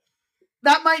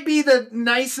 That might be the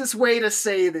nicest way to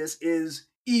say this is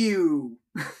ew.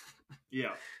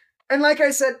 Yeah. And like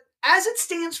I said, as it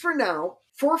stands for now,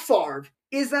 for Favre,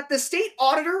 is that the state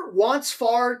auditor wants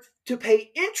Favre to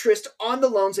pay interest on the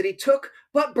loans that he took,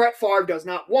 but Brett Favre does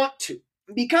not want to.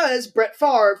 Because Brett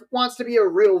Favre wants to be a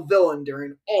real villain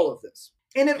during all of this.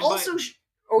 And it also...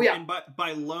 And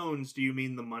by loans, do you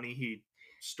mean the money he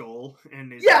stole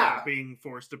and is now being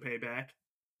forced to pay back?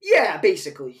 Yeah,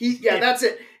 basically. That's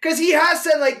it. Because he has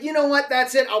said, you know what,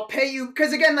 that's it, I'll pay you.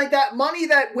 Because again, that money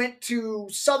that went to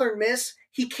Southern Miss,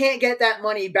 he can't get that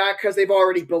money back because they've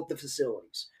already built the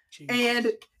facilities. Jeez.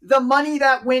 And the money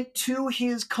that went to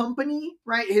his company,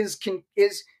 right, his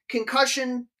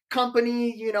concussion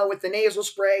company, with the nasal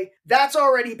spray, that's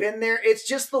already been there. It's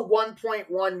just the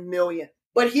 $1.1 million.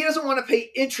 But he doesn't want to pay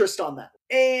interest on that.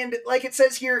 And like it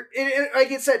says here,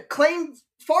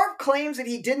 Favre claims that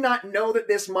he did not know that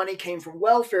this money came from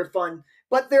welfare fund,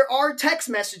 but there are text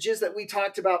messages that we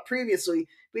talked about previously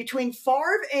between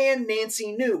Favre and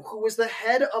Nancy New, who was the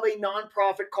head of a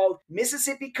nonprofit called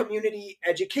Mississippi Community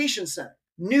Education Center.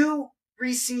 New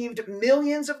received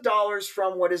millions of dollars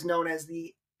from what is known as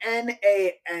the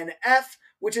NANF,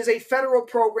 which is a federal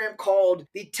program called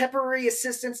the Temporary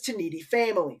Assistance to Needy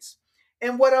Families.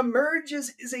 And what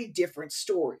emerges is a different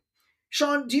story.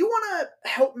 Shaun, do you want to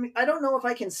help me? I don't know if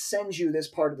I can send you this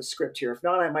part of the script here. If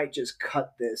not, I might just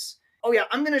cut this. Oh yeah,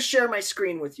 I'm going to share my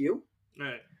screen with you. All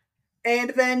right. And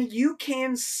then you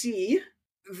can see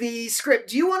the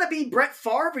script. Do you want to be Brett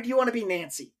Favre or do you want to be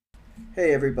Nancy?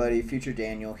 Hey everybody, Future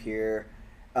Daniel here.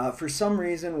 For some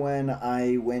reason when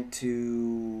I went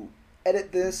to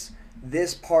edit this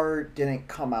part didn't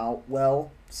come out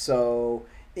well. So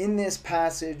in this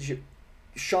passage,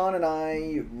 Shaun and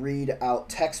I read out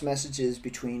text messages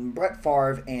between Brett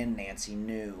Favre and Nancy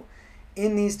New.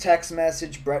 In these text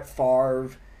messages, Brett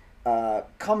Favre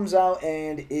comes out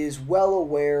and is well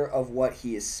aware of what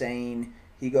he is saying.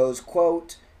 He goes,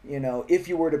 quote, if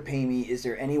you were to pay me, is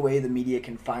there any way the media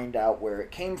can find out where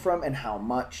it came from and how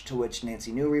much? To which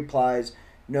Nancy New replies,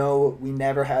 no, we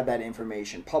never had that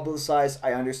information publicized.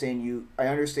 I understand you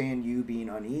being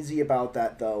uneasy about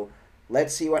that, though.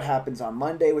 Let's see what happens on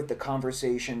Monday with the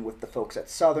conversation with the folks at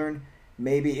Southern.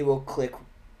 Maybe it will click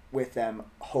with them,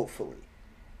 hopefully.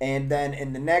 And then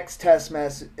in the next text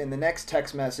message,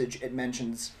 it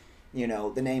mentions,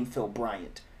 the name Phil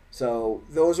Bryant. So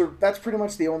that's pretty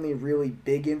much the only really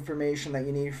big information that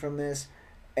you need from this.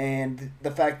 And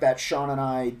the fact that Shaun and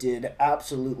I did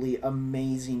absolutely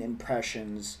amazing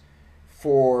impressions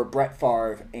for Brett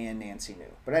Favre and Nancy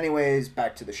New. But anyways,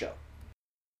 back to the show.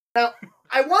 Now,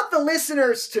 I want the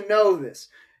listeners to know this.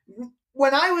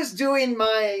 When I was doing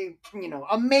my,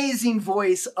 amazing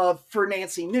voice for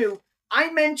Nancy New,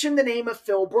 I mentioned the name of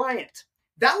Phil Bryant.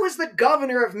 That was the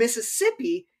governor of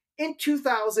Mississippi in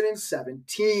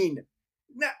 2017.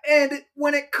 Now, and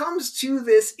when it comes to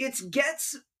this, it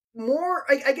gets more,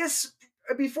 I guess,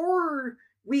 before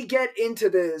we get into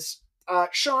this,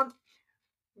 Shaun,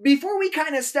 before we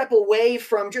kind of step away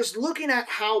from just looking at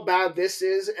how bad this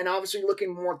is, and obviously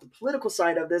looking more at the political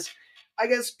side of this, I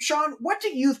guess, Shaun, what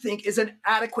do you think is an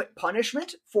adequate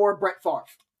punishment for Brett Favre?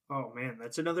 Oh man,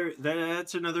 that's another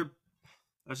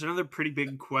pretty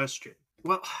big question.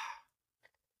 Well,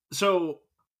 so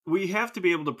we have to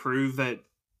be able to prove that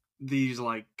these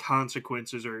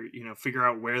consequences or figure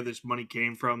out where this money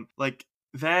came from,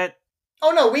 that.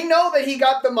 Oh no, we know that he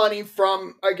got the money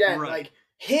from, again, right.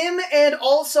 Him, and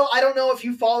also, I don't know if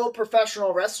you follow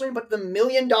professional wrestling, but the $1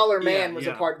 Million Man was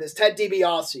a part of this. Ted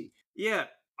DiBiase. Yeah,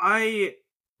 I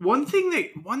one thing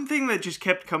that just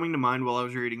kept coming to mind while I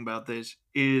was reading about this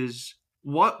is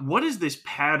what is this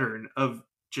pattern of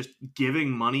just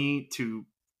giving money to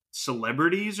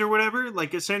celebrities or whatever?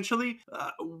 Like essentially,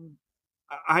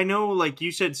 I know, like you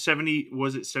said, 70,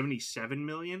 was it 77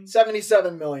 million?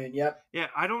 77 million, yep. Yeah,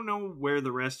 I don't know where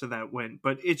the rest of that went,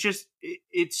 but it's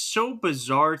so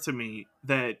bizarre to me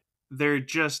that they're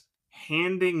just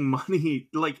handing money.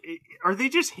 Like, are they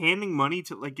just handing money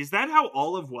to, like, is that how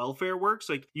all of welfare works?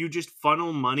 Like, you just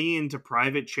funnel money into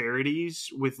private charities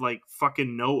with, like,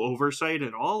 fucking no oversight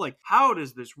at all? Like, how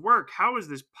does this work? How is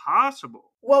this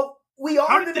possible? Well, we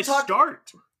are going to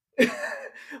start.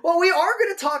 Well, we are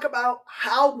going to talk about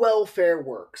how welfare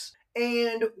works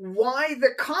and why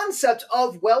the concept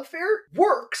of welfare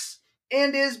works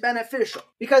and is beneficial.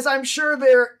 Because I'm sure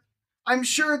there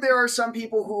are some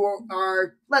people who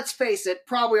are, let's face it,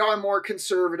 probably are more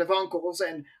conservative uncles.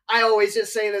 And I always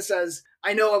just say this as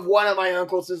I know of one of my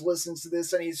uncles who listens to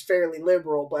this and he's fairly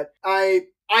liberal, but I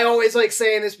always like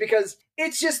saying this because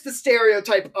it's just the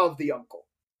stereotype of the uncle.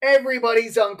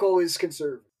 Everybody's uncle is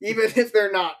conservative. Even if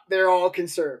they're not, they're all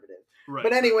conservative. Right,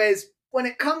 but anyways, when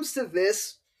it comes to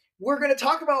this, we're going to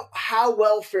talk about how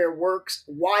welfare works,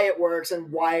 why it works,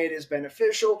 and why it is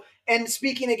beneficial. And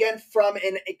speaking again from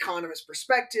an economist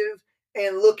perspective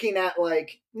and looking at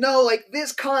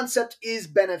this concept is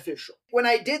beneficial. When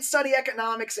I did study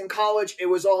economics in college, it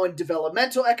was all in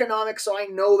developmental economics, so I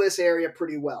know this area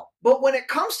pretty well. But when it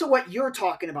comes to what you're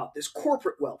talking about, this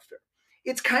corporate welfare,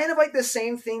 it's kind of like the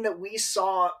same thing that we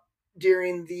saw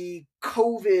during the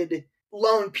COVID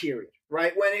loan period,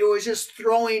 right? When it was just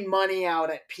throwing money out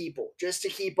at people just to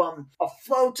keep them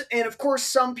afloat. And of course,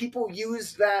 some people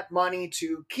used that money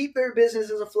to keep their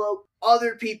businesses afloat.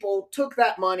 Other people took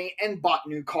that money and bought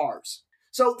new cars.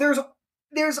 So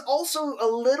there's also a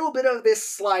little bit of this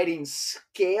sliding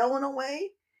scale in a way.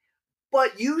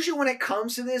 But usually when it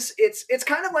comes to this, it's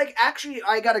kind of like, actually,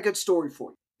 I got a good story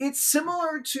for you. It's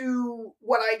similar to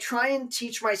what I try and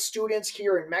teach my students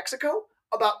here in Mexico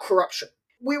about corruption.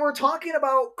 We were talking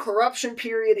about corruption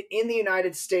period in the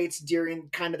United States during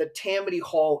kind of the Tammany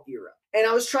Hall era. And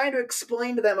I was trying to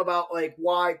explain to them about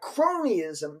why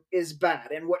cronyism is bad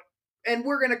and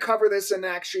we're going to cover this in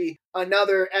actually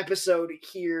another episode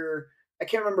here. I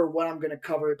can't remember what I'm going to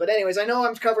cover, but anyways, I know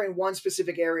I'm covering one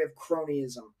specific area of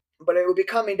cronyism, but it will be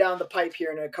coming down the pipe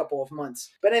here in a couple of months.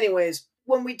 But anyways,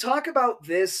 when we talk about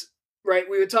this, right,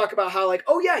 we would talk about how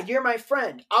oh yeah, you're my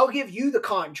friend. I'll give you the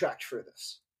contract for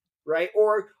this, right?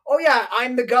 Or, oh yeah,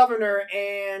 I'm the governor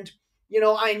and,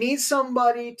 I need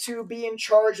somebody to be in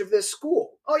charge of this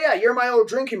school. Oh yeah, you're my old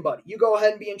drinking buddy. You go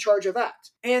ahead and be in charge of that.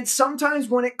 And sometimes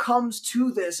when it comes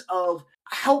to this of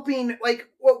helping,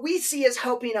 what we see as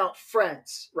helping out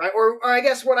friends, right? Or I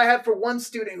guess what I had for one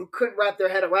student who couldn't wrap their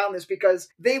head around this because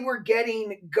they were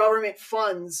getting government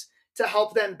funds to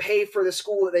help them pay for the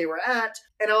school that they were at.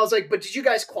 And I was like, but did you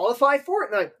guys qualify for it?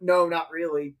 And they're like, no, not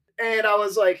really. And I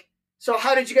was like, so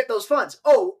how did you get those funds?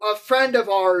 Oh, a friend of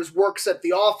ours works at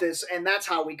the office and that's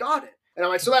how we got it. And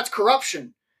I'm like, so that's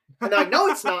corruption. And they're like, no,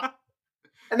 it's not.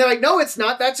 And they're like, no, it's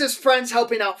not. That's just friends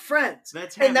helping out friends.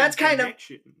 That's kind of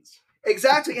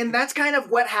exactly. And that's kind of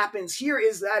what happens here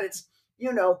is that it's,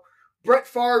 Brett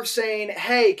Favre saying,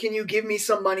 hey, can you give me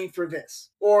some money for this?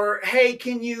 Or, hey,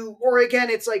 or again,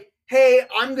 it's like, hey,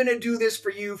 I'm going to do this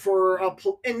for you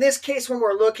in this case, when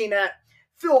we're looking at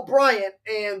Phil Bryant,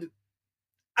 and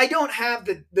I don't have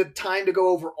the time to go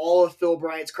over all of Phil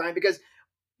Bryant's crime because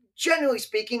generally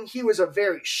speaking, he was a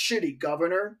very shitty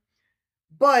governor,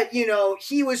 but,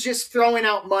 he was just throwing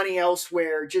out money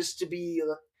elsewhere just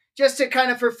to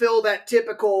kind of fulfill that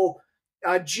typical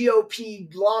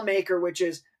GOP lawmaker, which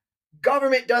is,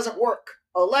 government doesn't work.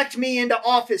 Elect me into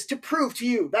office to prove to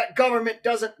you that government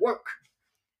doesn't work.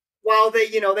 While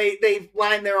they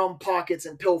line their own pockets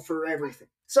and pilfer everything.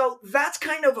 So that's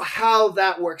kind of how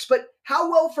that works. But how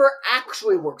welfare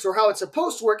actually works, or how it's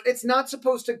supposed to work, it's not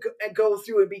supposed to go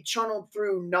through and be channeled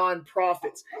through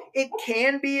nonprofits. It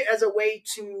can be as a way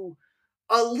to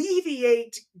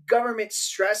alleviate government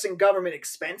stress and government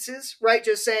expenses, right?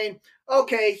 Just saying,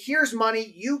 okay, here's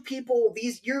money. You people,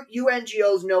 you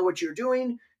NGOs know what you're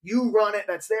doing. You run it.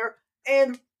 That's there.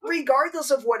 And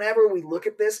regardless of whenever we look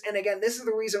at this, and again, this is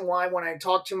the reason why when I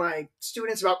talk to my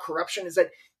students about corruption is that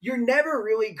you're never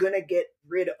really going to get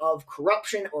rid of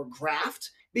corruption or graft,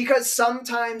 because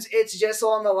sometimes it's just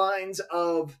on the lines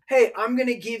of, hey, I'm going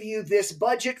to give you this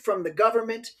budget from the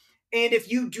government, and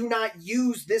if you do not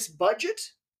use this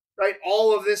budget, right,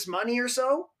 all of this money or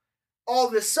so, all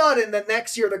of a sudden the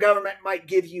next year the government might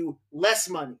give you less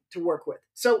money to work with.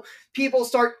 So people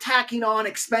start tacking on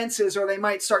expenses, or they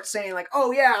might start saying like,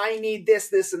 oh yeah, I need this,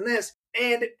 this, and this.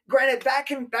 And granted,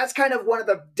 that's kind of one of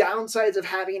the downsides of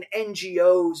having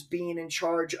NGOs being in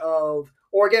charge of,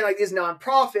 or again, like these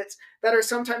nonprofits that are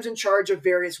sometimes in charge of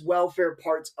various welfare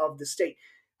parts of the state.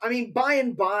 I mean, by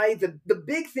and by, the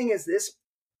big thing is this.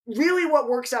 Really, what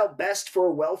works out best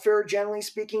for welfare, generally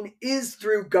speaking, is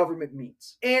through government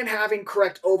means and having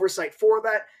correct oversight for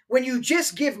that. When you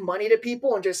just give money to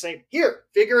people and just say, here,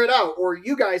 figure it out, or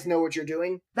you guys know what you're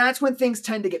doing, that's when things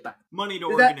tend to get bad. Money to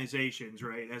organizations,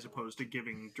 right, as opposed to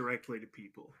giving directly to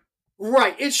people.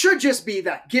 Right. It should just be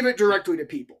that. Give it directly to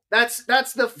people. That's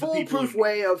the foolproof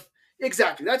way of...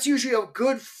 Exactly. That's usually a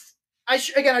good...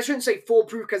 Again, I shouldn't say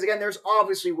foolproof, because again, there's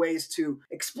obviously ways to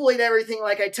exploit everything.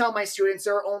 Like I tell my students,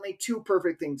 there are only two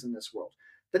perfect things in this world: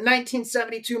 the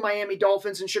 1972 Miami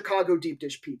Dolphins and Chicago deep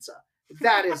dish pizza.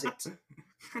 That is it.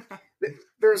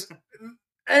 There's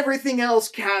everything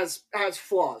else has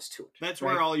flaws to it. That's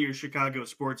right? Where all your Chicago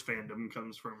sports fandom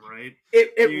comes from, right?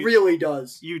 It really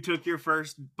does. You took your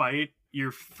first bite,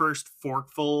 your first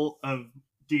forkful of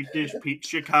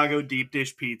Chicago deep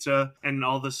dish pizza, and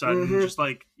all of a sudden, just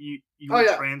like you were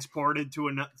transported to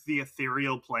the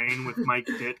ethereal plane with Mike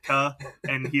Ditka,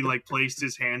 and he like placed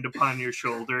his hand upon your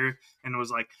shoulder and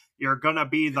was like, "You're gonna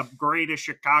be the greatest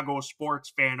Chicago sports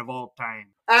fan of all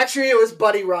time." Actually, it was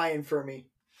Buddy Ryan for me.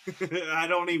 I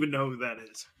don't even know who that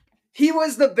is. He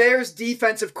was the Bears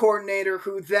defensive coordinator,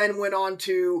 who then went on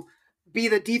to be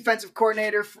the defensive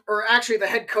coordinator, or actually the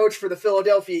head coach for the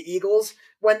Philadelphia Eagles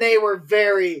when they were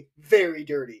very, very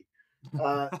dirty.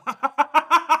 That's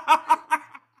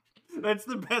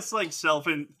the best, like,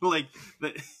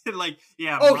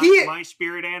 my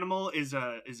spirit animal is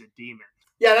a demon.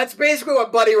 Yeah, that's basically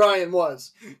what Buddy Ryan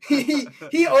was. He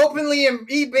openly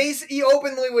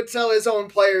would tell his own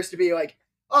players to be like,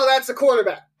 "Oh, that's the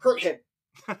quarterback. Hurt him."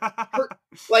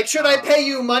 Like, should I pay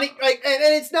you money? Like, and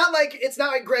it's not like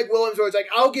Greg Williams where it's like,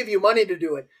 I'll give you money to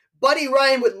do it. Buddy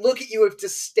Ryan would look at you with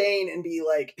disdain and be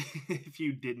like, if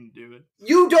you didn't do it,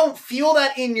 you don't feel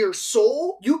that in your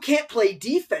soul? You can't play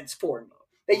defense for me.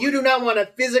 That you do not want to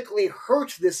physically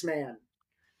hurt this man.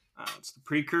 It's the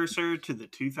precursor to the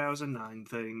 2009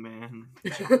 thing, man.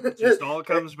 It just all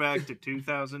comes back to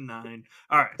 2009.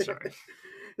 All right, sorry.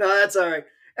 No, that's all right.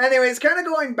 Anyways, kind of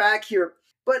going back here.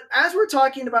 But as we're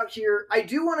talking about here, I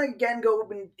do want to again go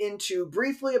into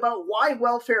briefly about why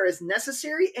welfare is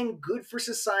necessary and good for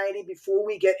society before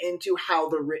we get into how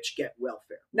the rich get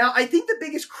welfare. Now, I think the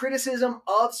biggest criticism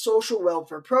of social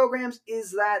welfare programs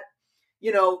is that,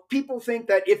 people think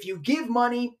that if you give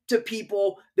money to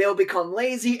people, they'll become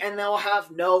lazy and they'll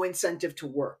have no incentive to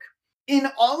work.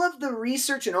 In all of the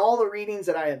research and all the readings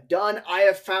that I have done, I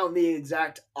have found the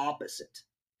exact opposite.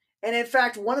 And in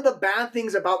fact, one of the bad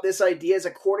things about this idea is,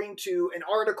 according to an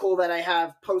article that I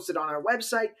have posted on our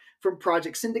website from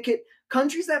Project Syndicate,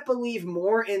 countries that believe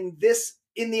more in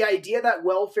the idea that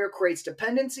welfare creates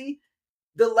dependency,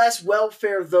 the less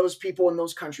welfare those people in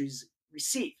those countries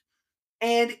receive.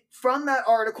 And from that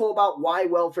article about why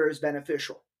welfare is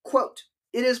beneficial, quote,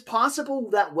 "It is possible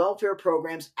that welfare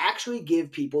programs actually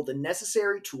give people the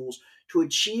necessary tools to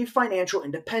achieve financial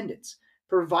independence,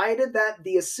 provided that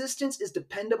the assistance is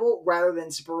dependable rather than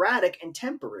sporadic and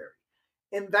temporary.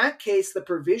 In that case, the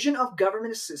provision of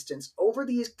government assistance over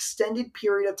the extended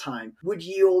period of time would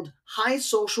yield high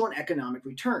social and economic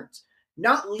returns,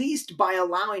 not least by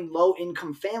allowing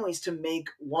low-income families to make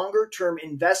longer-term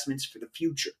investments for the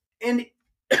future." And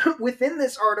within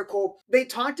this article, they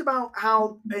talked about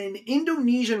how an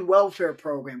Indonesian welfare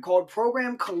program called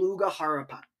Program Keluarga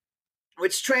Harapan,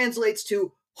 which translates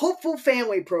to Hopeful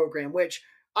Family Program, which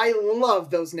I love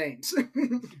those names.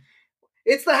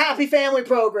 It's the Happy Family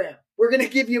Program. We're going to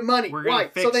give you money. We're going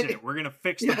to fix it. We're going to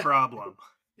fix the problem.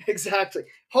 Exactly.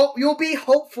 You'll be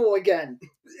hopeful again.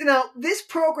 This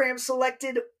program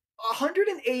selected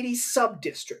 180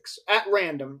 sub-districts at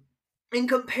random and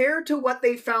compared to what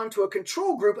they found to a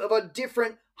control group of a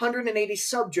different 180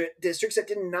 sub-districts that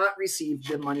did not receive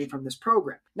the money from this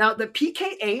program. Now, the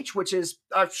PKH, which is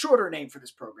a shorter name for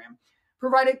this program,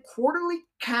 provided quarterly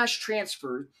cash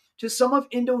transfers to some of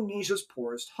Indonesia's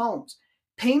poorest homes.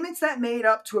 Payments that made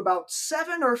up to about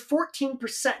 7 or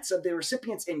 14% of the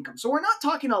recipient's income. So we're not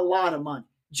talking a lot of money.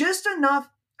 Just enough.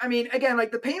 I mean, again,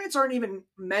 like the payments aren't even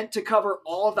meant to cover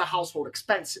all of the household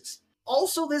expenses.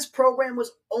 Also, this program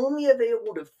was only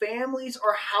available to families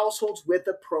or households with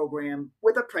a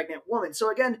pregnant woman.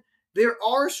 So again, there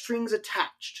are strings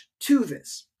attached to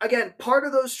this. Again, part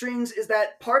of those strings is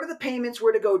that part of the payments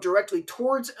were to go directly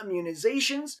towards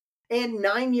immunizations, and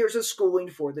 9 years of schooling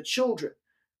for the children.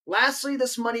 Lastly,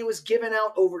 this money was given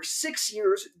out over 6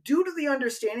 years due to the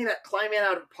understanding that climbing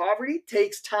out of poverty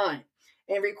takes time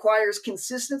and requires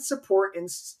consistent support and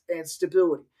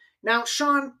stability. Now,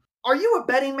 Shaun, are you a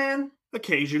betting man?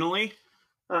 Occasionally.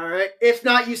 All right. If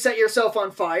not, you set yourself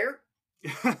on fire.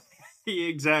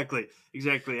 Exactly.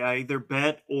 I either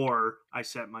bet or I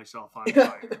set myself on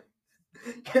fire.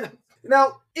 Yeah.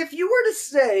 Now, if you were to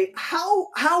say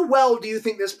how well do you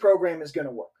think this program is going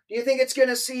to work? Do you think it's going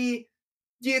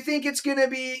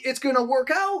to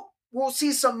work out? We'll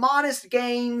see some modest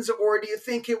gains, or do you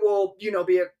think it will,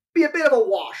 be a bit of a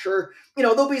wash, or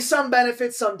there'll be some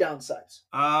benefits, some downsides?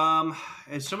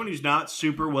 As someone who's not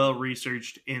super well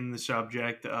researched in the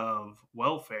subject of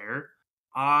welfare,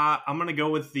 I'm gonna go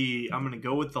with the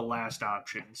last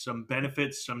option. Some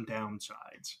benefits, some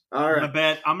downsides. All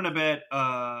right. I'm gonna bet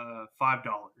 $5 on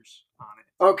it.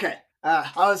 Okay.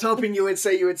 I was hoping you would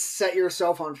say you would set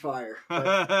yourself on fire.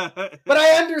 But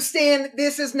I understand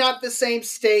this is not the same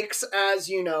stakes as,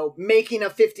 making a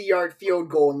 50-yard field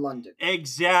goal in London.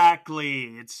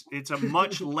 Exactly. It's a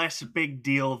much less big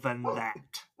deal than that.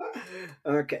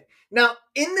 Okay. Now,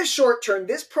 in the short term,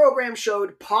 this program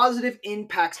showed positive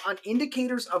impacts on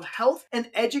indicators of health and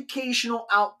educational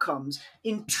outcomes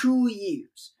in 2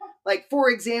 years. Like, for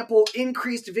example,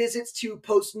 increased visits to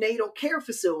postnatal care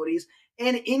facilities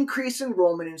and increased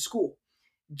enrollment in school.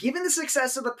 Given the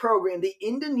success of the program, the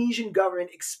Indonesian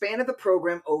government expanded the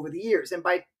program over the years, and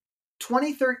by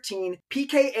 2013,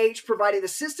 PKH provided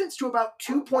assistance to about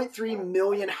 2.3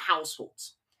 million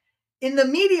households. In the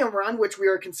medium run, which we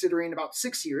are considering about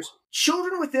 6 years,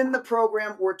 children within the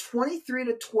program were 23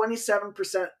 to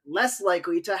 27% less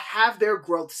likely to have their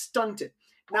growth stunted.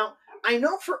 Now, I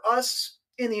know for us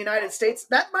in the United States,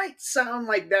 that might sound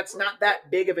like that's not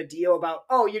that big of a deal about,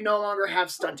 oh, you no longer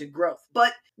have stunted growth.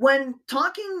 But when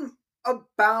talking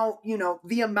about,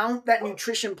 the amount that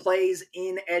nutrition plays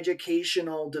in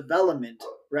educational development,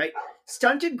 right?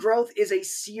 Stunted growth is a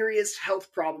serious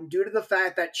health problem due to the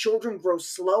fact that children grow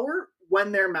slower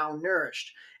when they're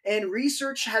malnourished. And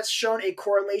research has shown a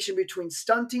correlation between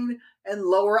stunting and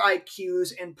lower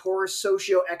IQs and poorer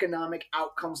socioeconomic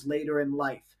outcomes later in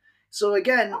life. So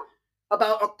again,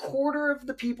 about a quarter of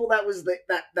the people that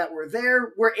were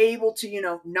there were able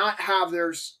to, not have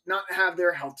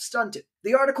their health stunted.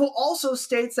 The article also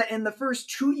states that in the first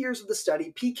 2 years of the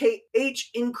study, PKH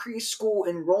increased school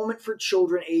enrollment for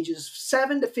children ages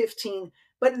 7 to 15,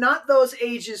 but not those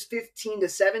ages 15 to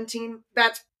 17.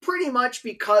 That's pretty much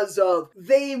because of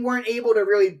they weren't able to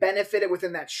really benefit it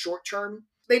within that short term.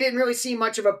 They didn't really see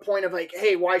much of a point of like,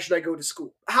 hey, why should I go to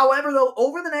school? However, though,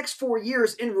 over the next 4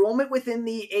 years, enrollment within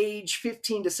the age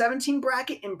 15 to 17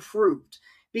 bracket improved.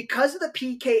 Because of the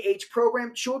PKH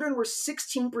program, children were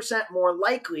 16% more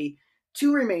likely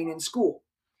to remain in school.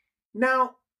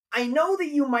 Now, I know that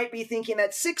you might be thinking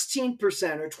that 16%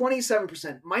 or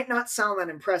 27% might not sound that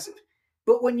impressive.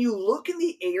 But when you look in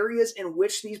the areas in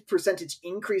which these percentage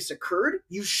increase occurred,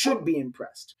 you should be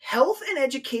impressed. Health and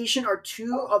education are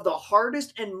two of the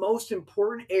hardest and most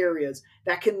important areas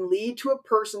that can lead to a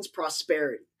person's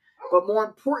prosperity. But more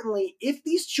importantly, if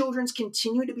these children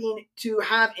continue to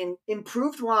have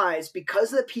improved lives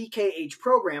because of the PKH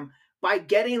program, by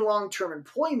getting long-term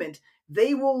employment,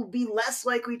 they will be less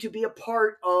likely to be a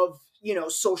part of,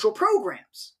 social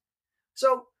programs.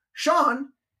 So,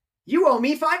 Shaun, you owe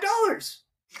me $5.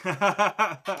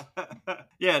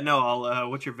 Yeah, no, I'll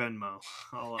what's your Venmo?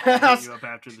 I'll hit you up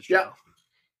after the show.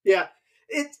 Yeah.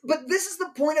 But this is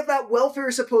the point of that welfare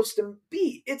is supposed to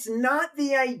be. It's not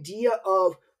the idea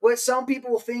of what some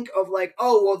people think of like,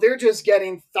 oh, well, they're just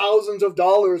getting thousands of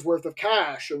dollars worth of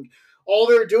cash, and all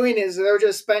they're doing is they're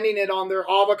just spending it on their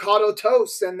avocado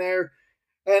toast and their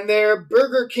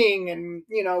Burger King and,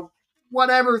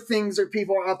 whatever things are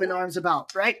people are up in arms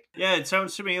about, right? Yeah, it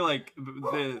sounds to me like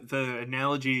the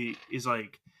analogy is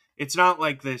like, it's not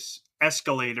like this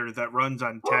escalator that runs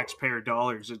on taxpayer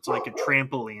dollars. It's like a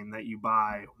trampoline that you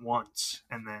buy once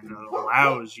and then it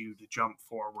allows you to jump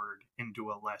forward into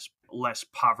a less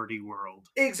poverty world.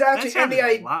 Exactly. That sounded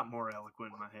a lot more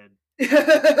eloquent in my head.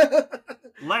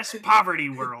 Less poverty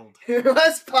world.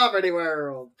 Less poverty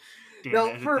world.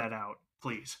 Damn, edit that out,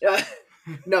 please.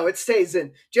 No, it stays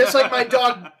in. Just like my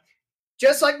dog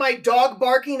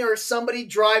barking, or somebody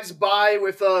drives by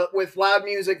with loud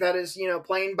music that is,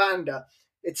 playing banda.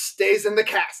 It stays in the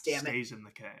cast, damn it.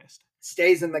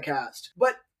 Stays in the cast.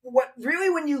 But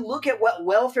when you look at what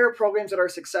welfare programs that are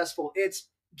successful, it's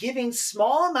giving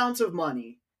small amounts of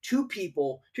money to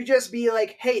people to just be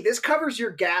like, hey, this covers your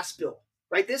gas bill,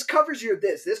 right? This covers your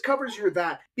this covers your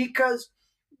that. Because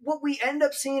what we end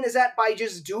up seeing is that by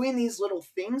just doing these little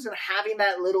things and having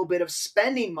that little bit of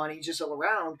spending money just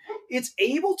around, it's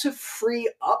able to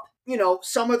free up,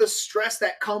 some of the stress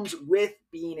that comes with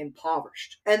being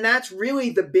impoverished. And that's really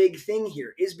the big thing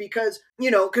here, is because,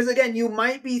 because again, you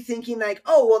might be thinking like,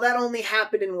 oh, well, that only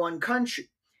happened in one country.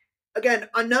 Again,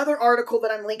 another article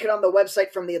that I'm linking on the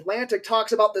website from The Atlantic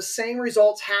talks about the same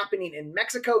results happening in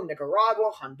Mexico,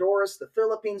 Nicaragua, Honduras, the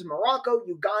Philippines, Morocco,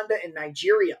 Uganda, and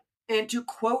Nigeria. And to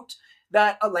quote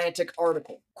that Atlantic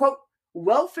article, quote,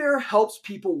 welfare helps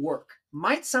people work.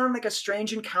 Might sound like a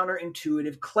strange and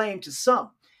counterintuitive claim to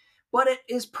some, but it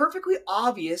is perfectly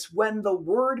obvious when the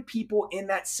word people in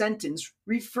that sentence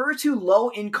refer to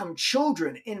low-income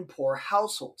children in poor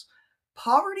households.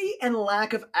 Poverty and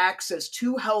lack of access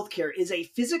to healthcare is a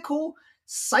physical,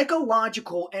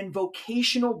 psychological, and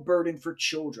vocational burden for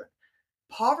children.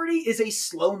 Poverty is a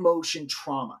slow-motion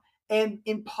trauma, and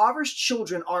impoverished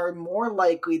children are more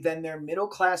likely than their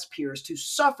middle-class peers to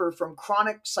suffer from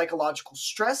chronic psychological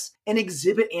stress and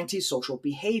exhibit antisocial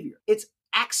behavior. It's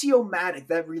axiomatic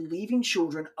that relieving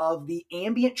children of the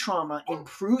ambient trauma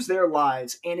improves their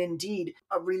lives and indeed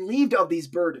are relieved of these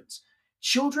burdens.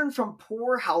 Children from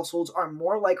poor households are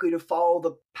more likely to follow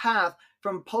the path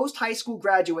from post-high school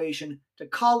graduation to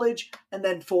college and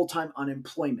then full-time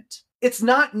unemployment. It's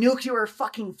not nuclear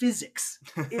fucking physics.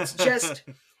 It's just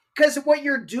because what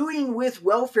you're doing with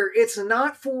welfare, it's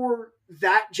not for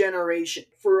that generation,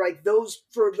 for those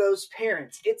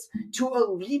parents.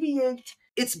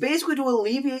 It's basically to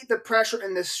alleviate the pressure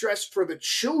and the stress for the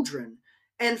children.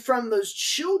 And from those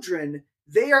children,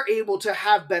 they are able to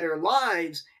have better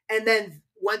lives. And then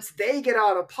once they get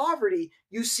out of poverty,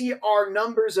 you see our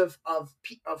numbers of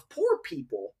poor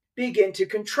people begin to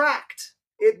contract.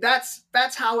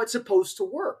 That's how it's supposed to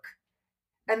work.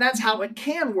 And that's how it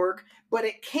can work, but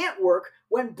it can't work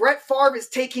when Brett Favre is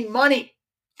taking money.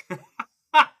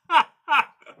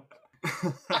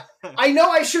 I know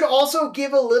I should also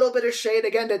give a little bit of shade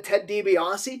again to Ted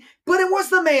DiBiase, but it was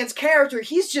the man's character.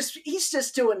 He's just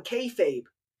still in kayfabe.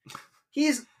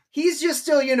 He's just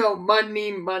still,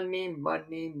 money, money,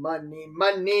 money, money,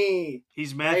 money.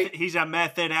 He's right? He's a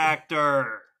method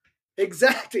actor.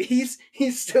 Exactly.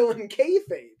 He's still in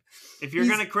kayfabe. If you're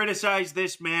going to criticize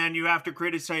this man, you have to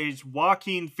criticize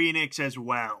Joaquin Phoenix as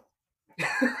well.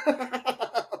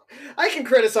 I can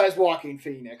criticize Joaquin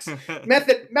Phoenix.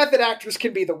 Method actors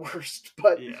can be the worst,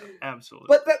 but yeah,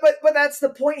 absolutely. But that's the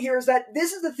point here, is that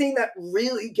this is the thing that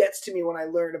really gets to me when I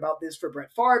learned about this for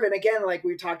Brett Favre. And again, like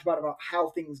we talked about how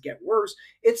things get worse.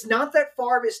 It's not that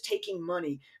Favre is taking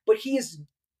money, but he is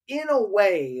in a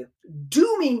way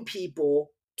dooming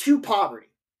people to poverty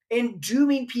and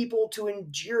dooming people to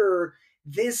endure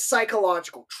this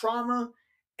psychological trauma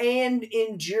and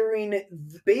enduring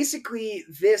basically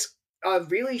this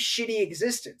really shitty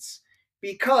existence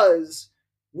because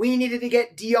we needed to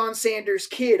get Deion Sanders'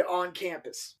 kid on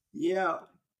campus. Yeah.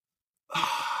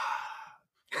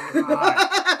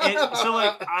 So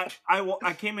like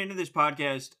I came into this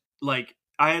podcast like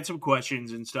I had some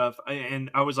questions and stuff,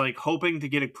 and I was like hoping to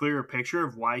get a clearer picture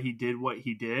of why he did what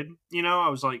he did. I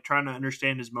was like trying to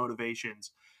understand his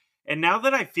motivations. And now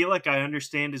that I feel like I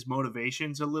understand his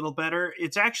motivations a little better,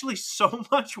 it's actually so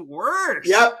much worse.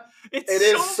 Yep. It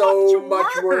is so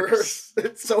much worse.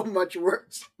 It's so much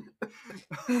worse.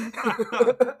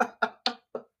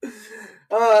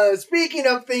 Speaking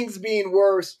of things being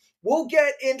worse, we'll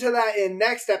get into that in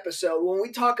next episode when we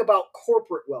talk about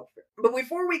corporate welfare. But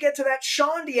before we get to that,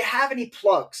 Shaun, do you have any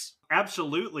plugs?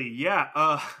 Absolutely, yeah.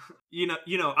 I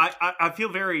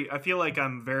feel like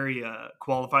I'm very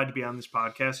qualified to be on this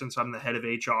podcast since I'm the head of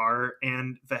HR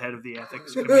and the head of the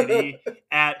ethics committee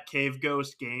at Cave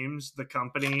Ghost Games, the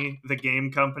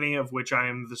game company of which I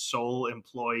am the sole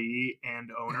employee and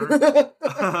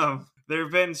owner.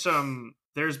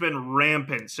 There's been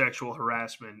rampant sexual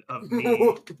harassment of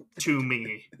me to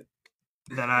me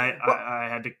that I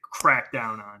had to crack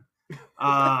down on.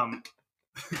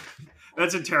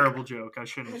 That's a terrible joke. I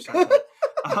shouldn't have said that.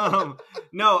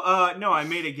 No, I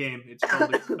made a game. It's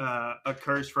called A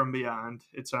Curse from Beyond.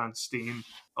 It's on Steam.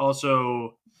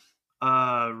 Also,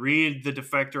 read the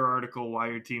Defector article, Why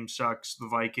Your Team Sucks, the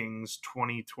Vikings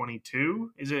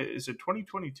 2022. Is it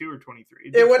 2022 or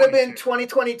 23? It would have been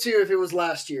 2022 if it was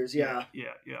last year's, yeah.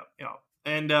 Yeah.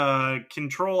 And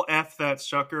Control F that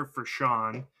sucker for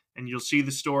Shaun. And you'll see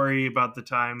the story about the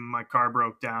time my car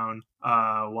broke down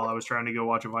while I was trying to go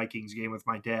watch a Vikings game with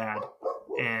my dad.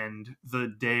 And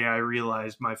the day I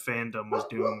realized my fandom was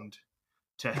doomed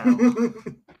to hell.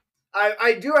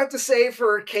 I do have to say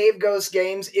for Cave Ghost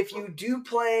Games, if you do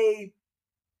play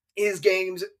his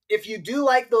games, if you do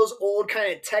like those old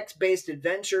kind of text-based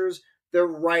adventures they're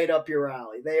right up your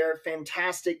alley. They are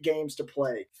fantastic games to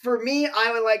play. For me,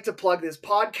 I would like to plug this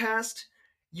podcast.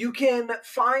 You can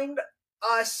find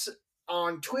us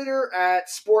on Twitter at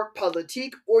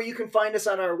SportPolitique, or you can find us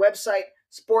on our website,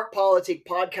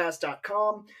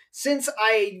 sportpoliticpodcast.com. Since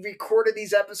I recorded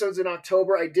these episodes in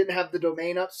October, I didn't have the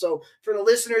domain up. So for the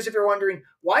listeners, if you're wondering,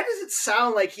 why does it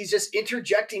sound like he's just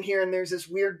interjecting here and there's this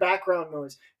weird background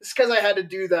noise? It's because I had to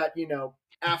do that,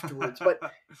 afterwards. But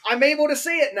I'm able to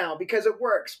say it now because it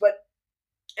works. But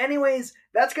anyways,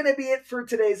 that's going to be it for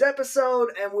today's episode,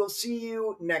 and we'll see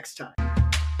you next time.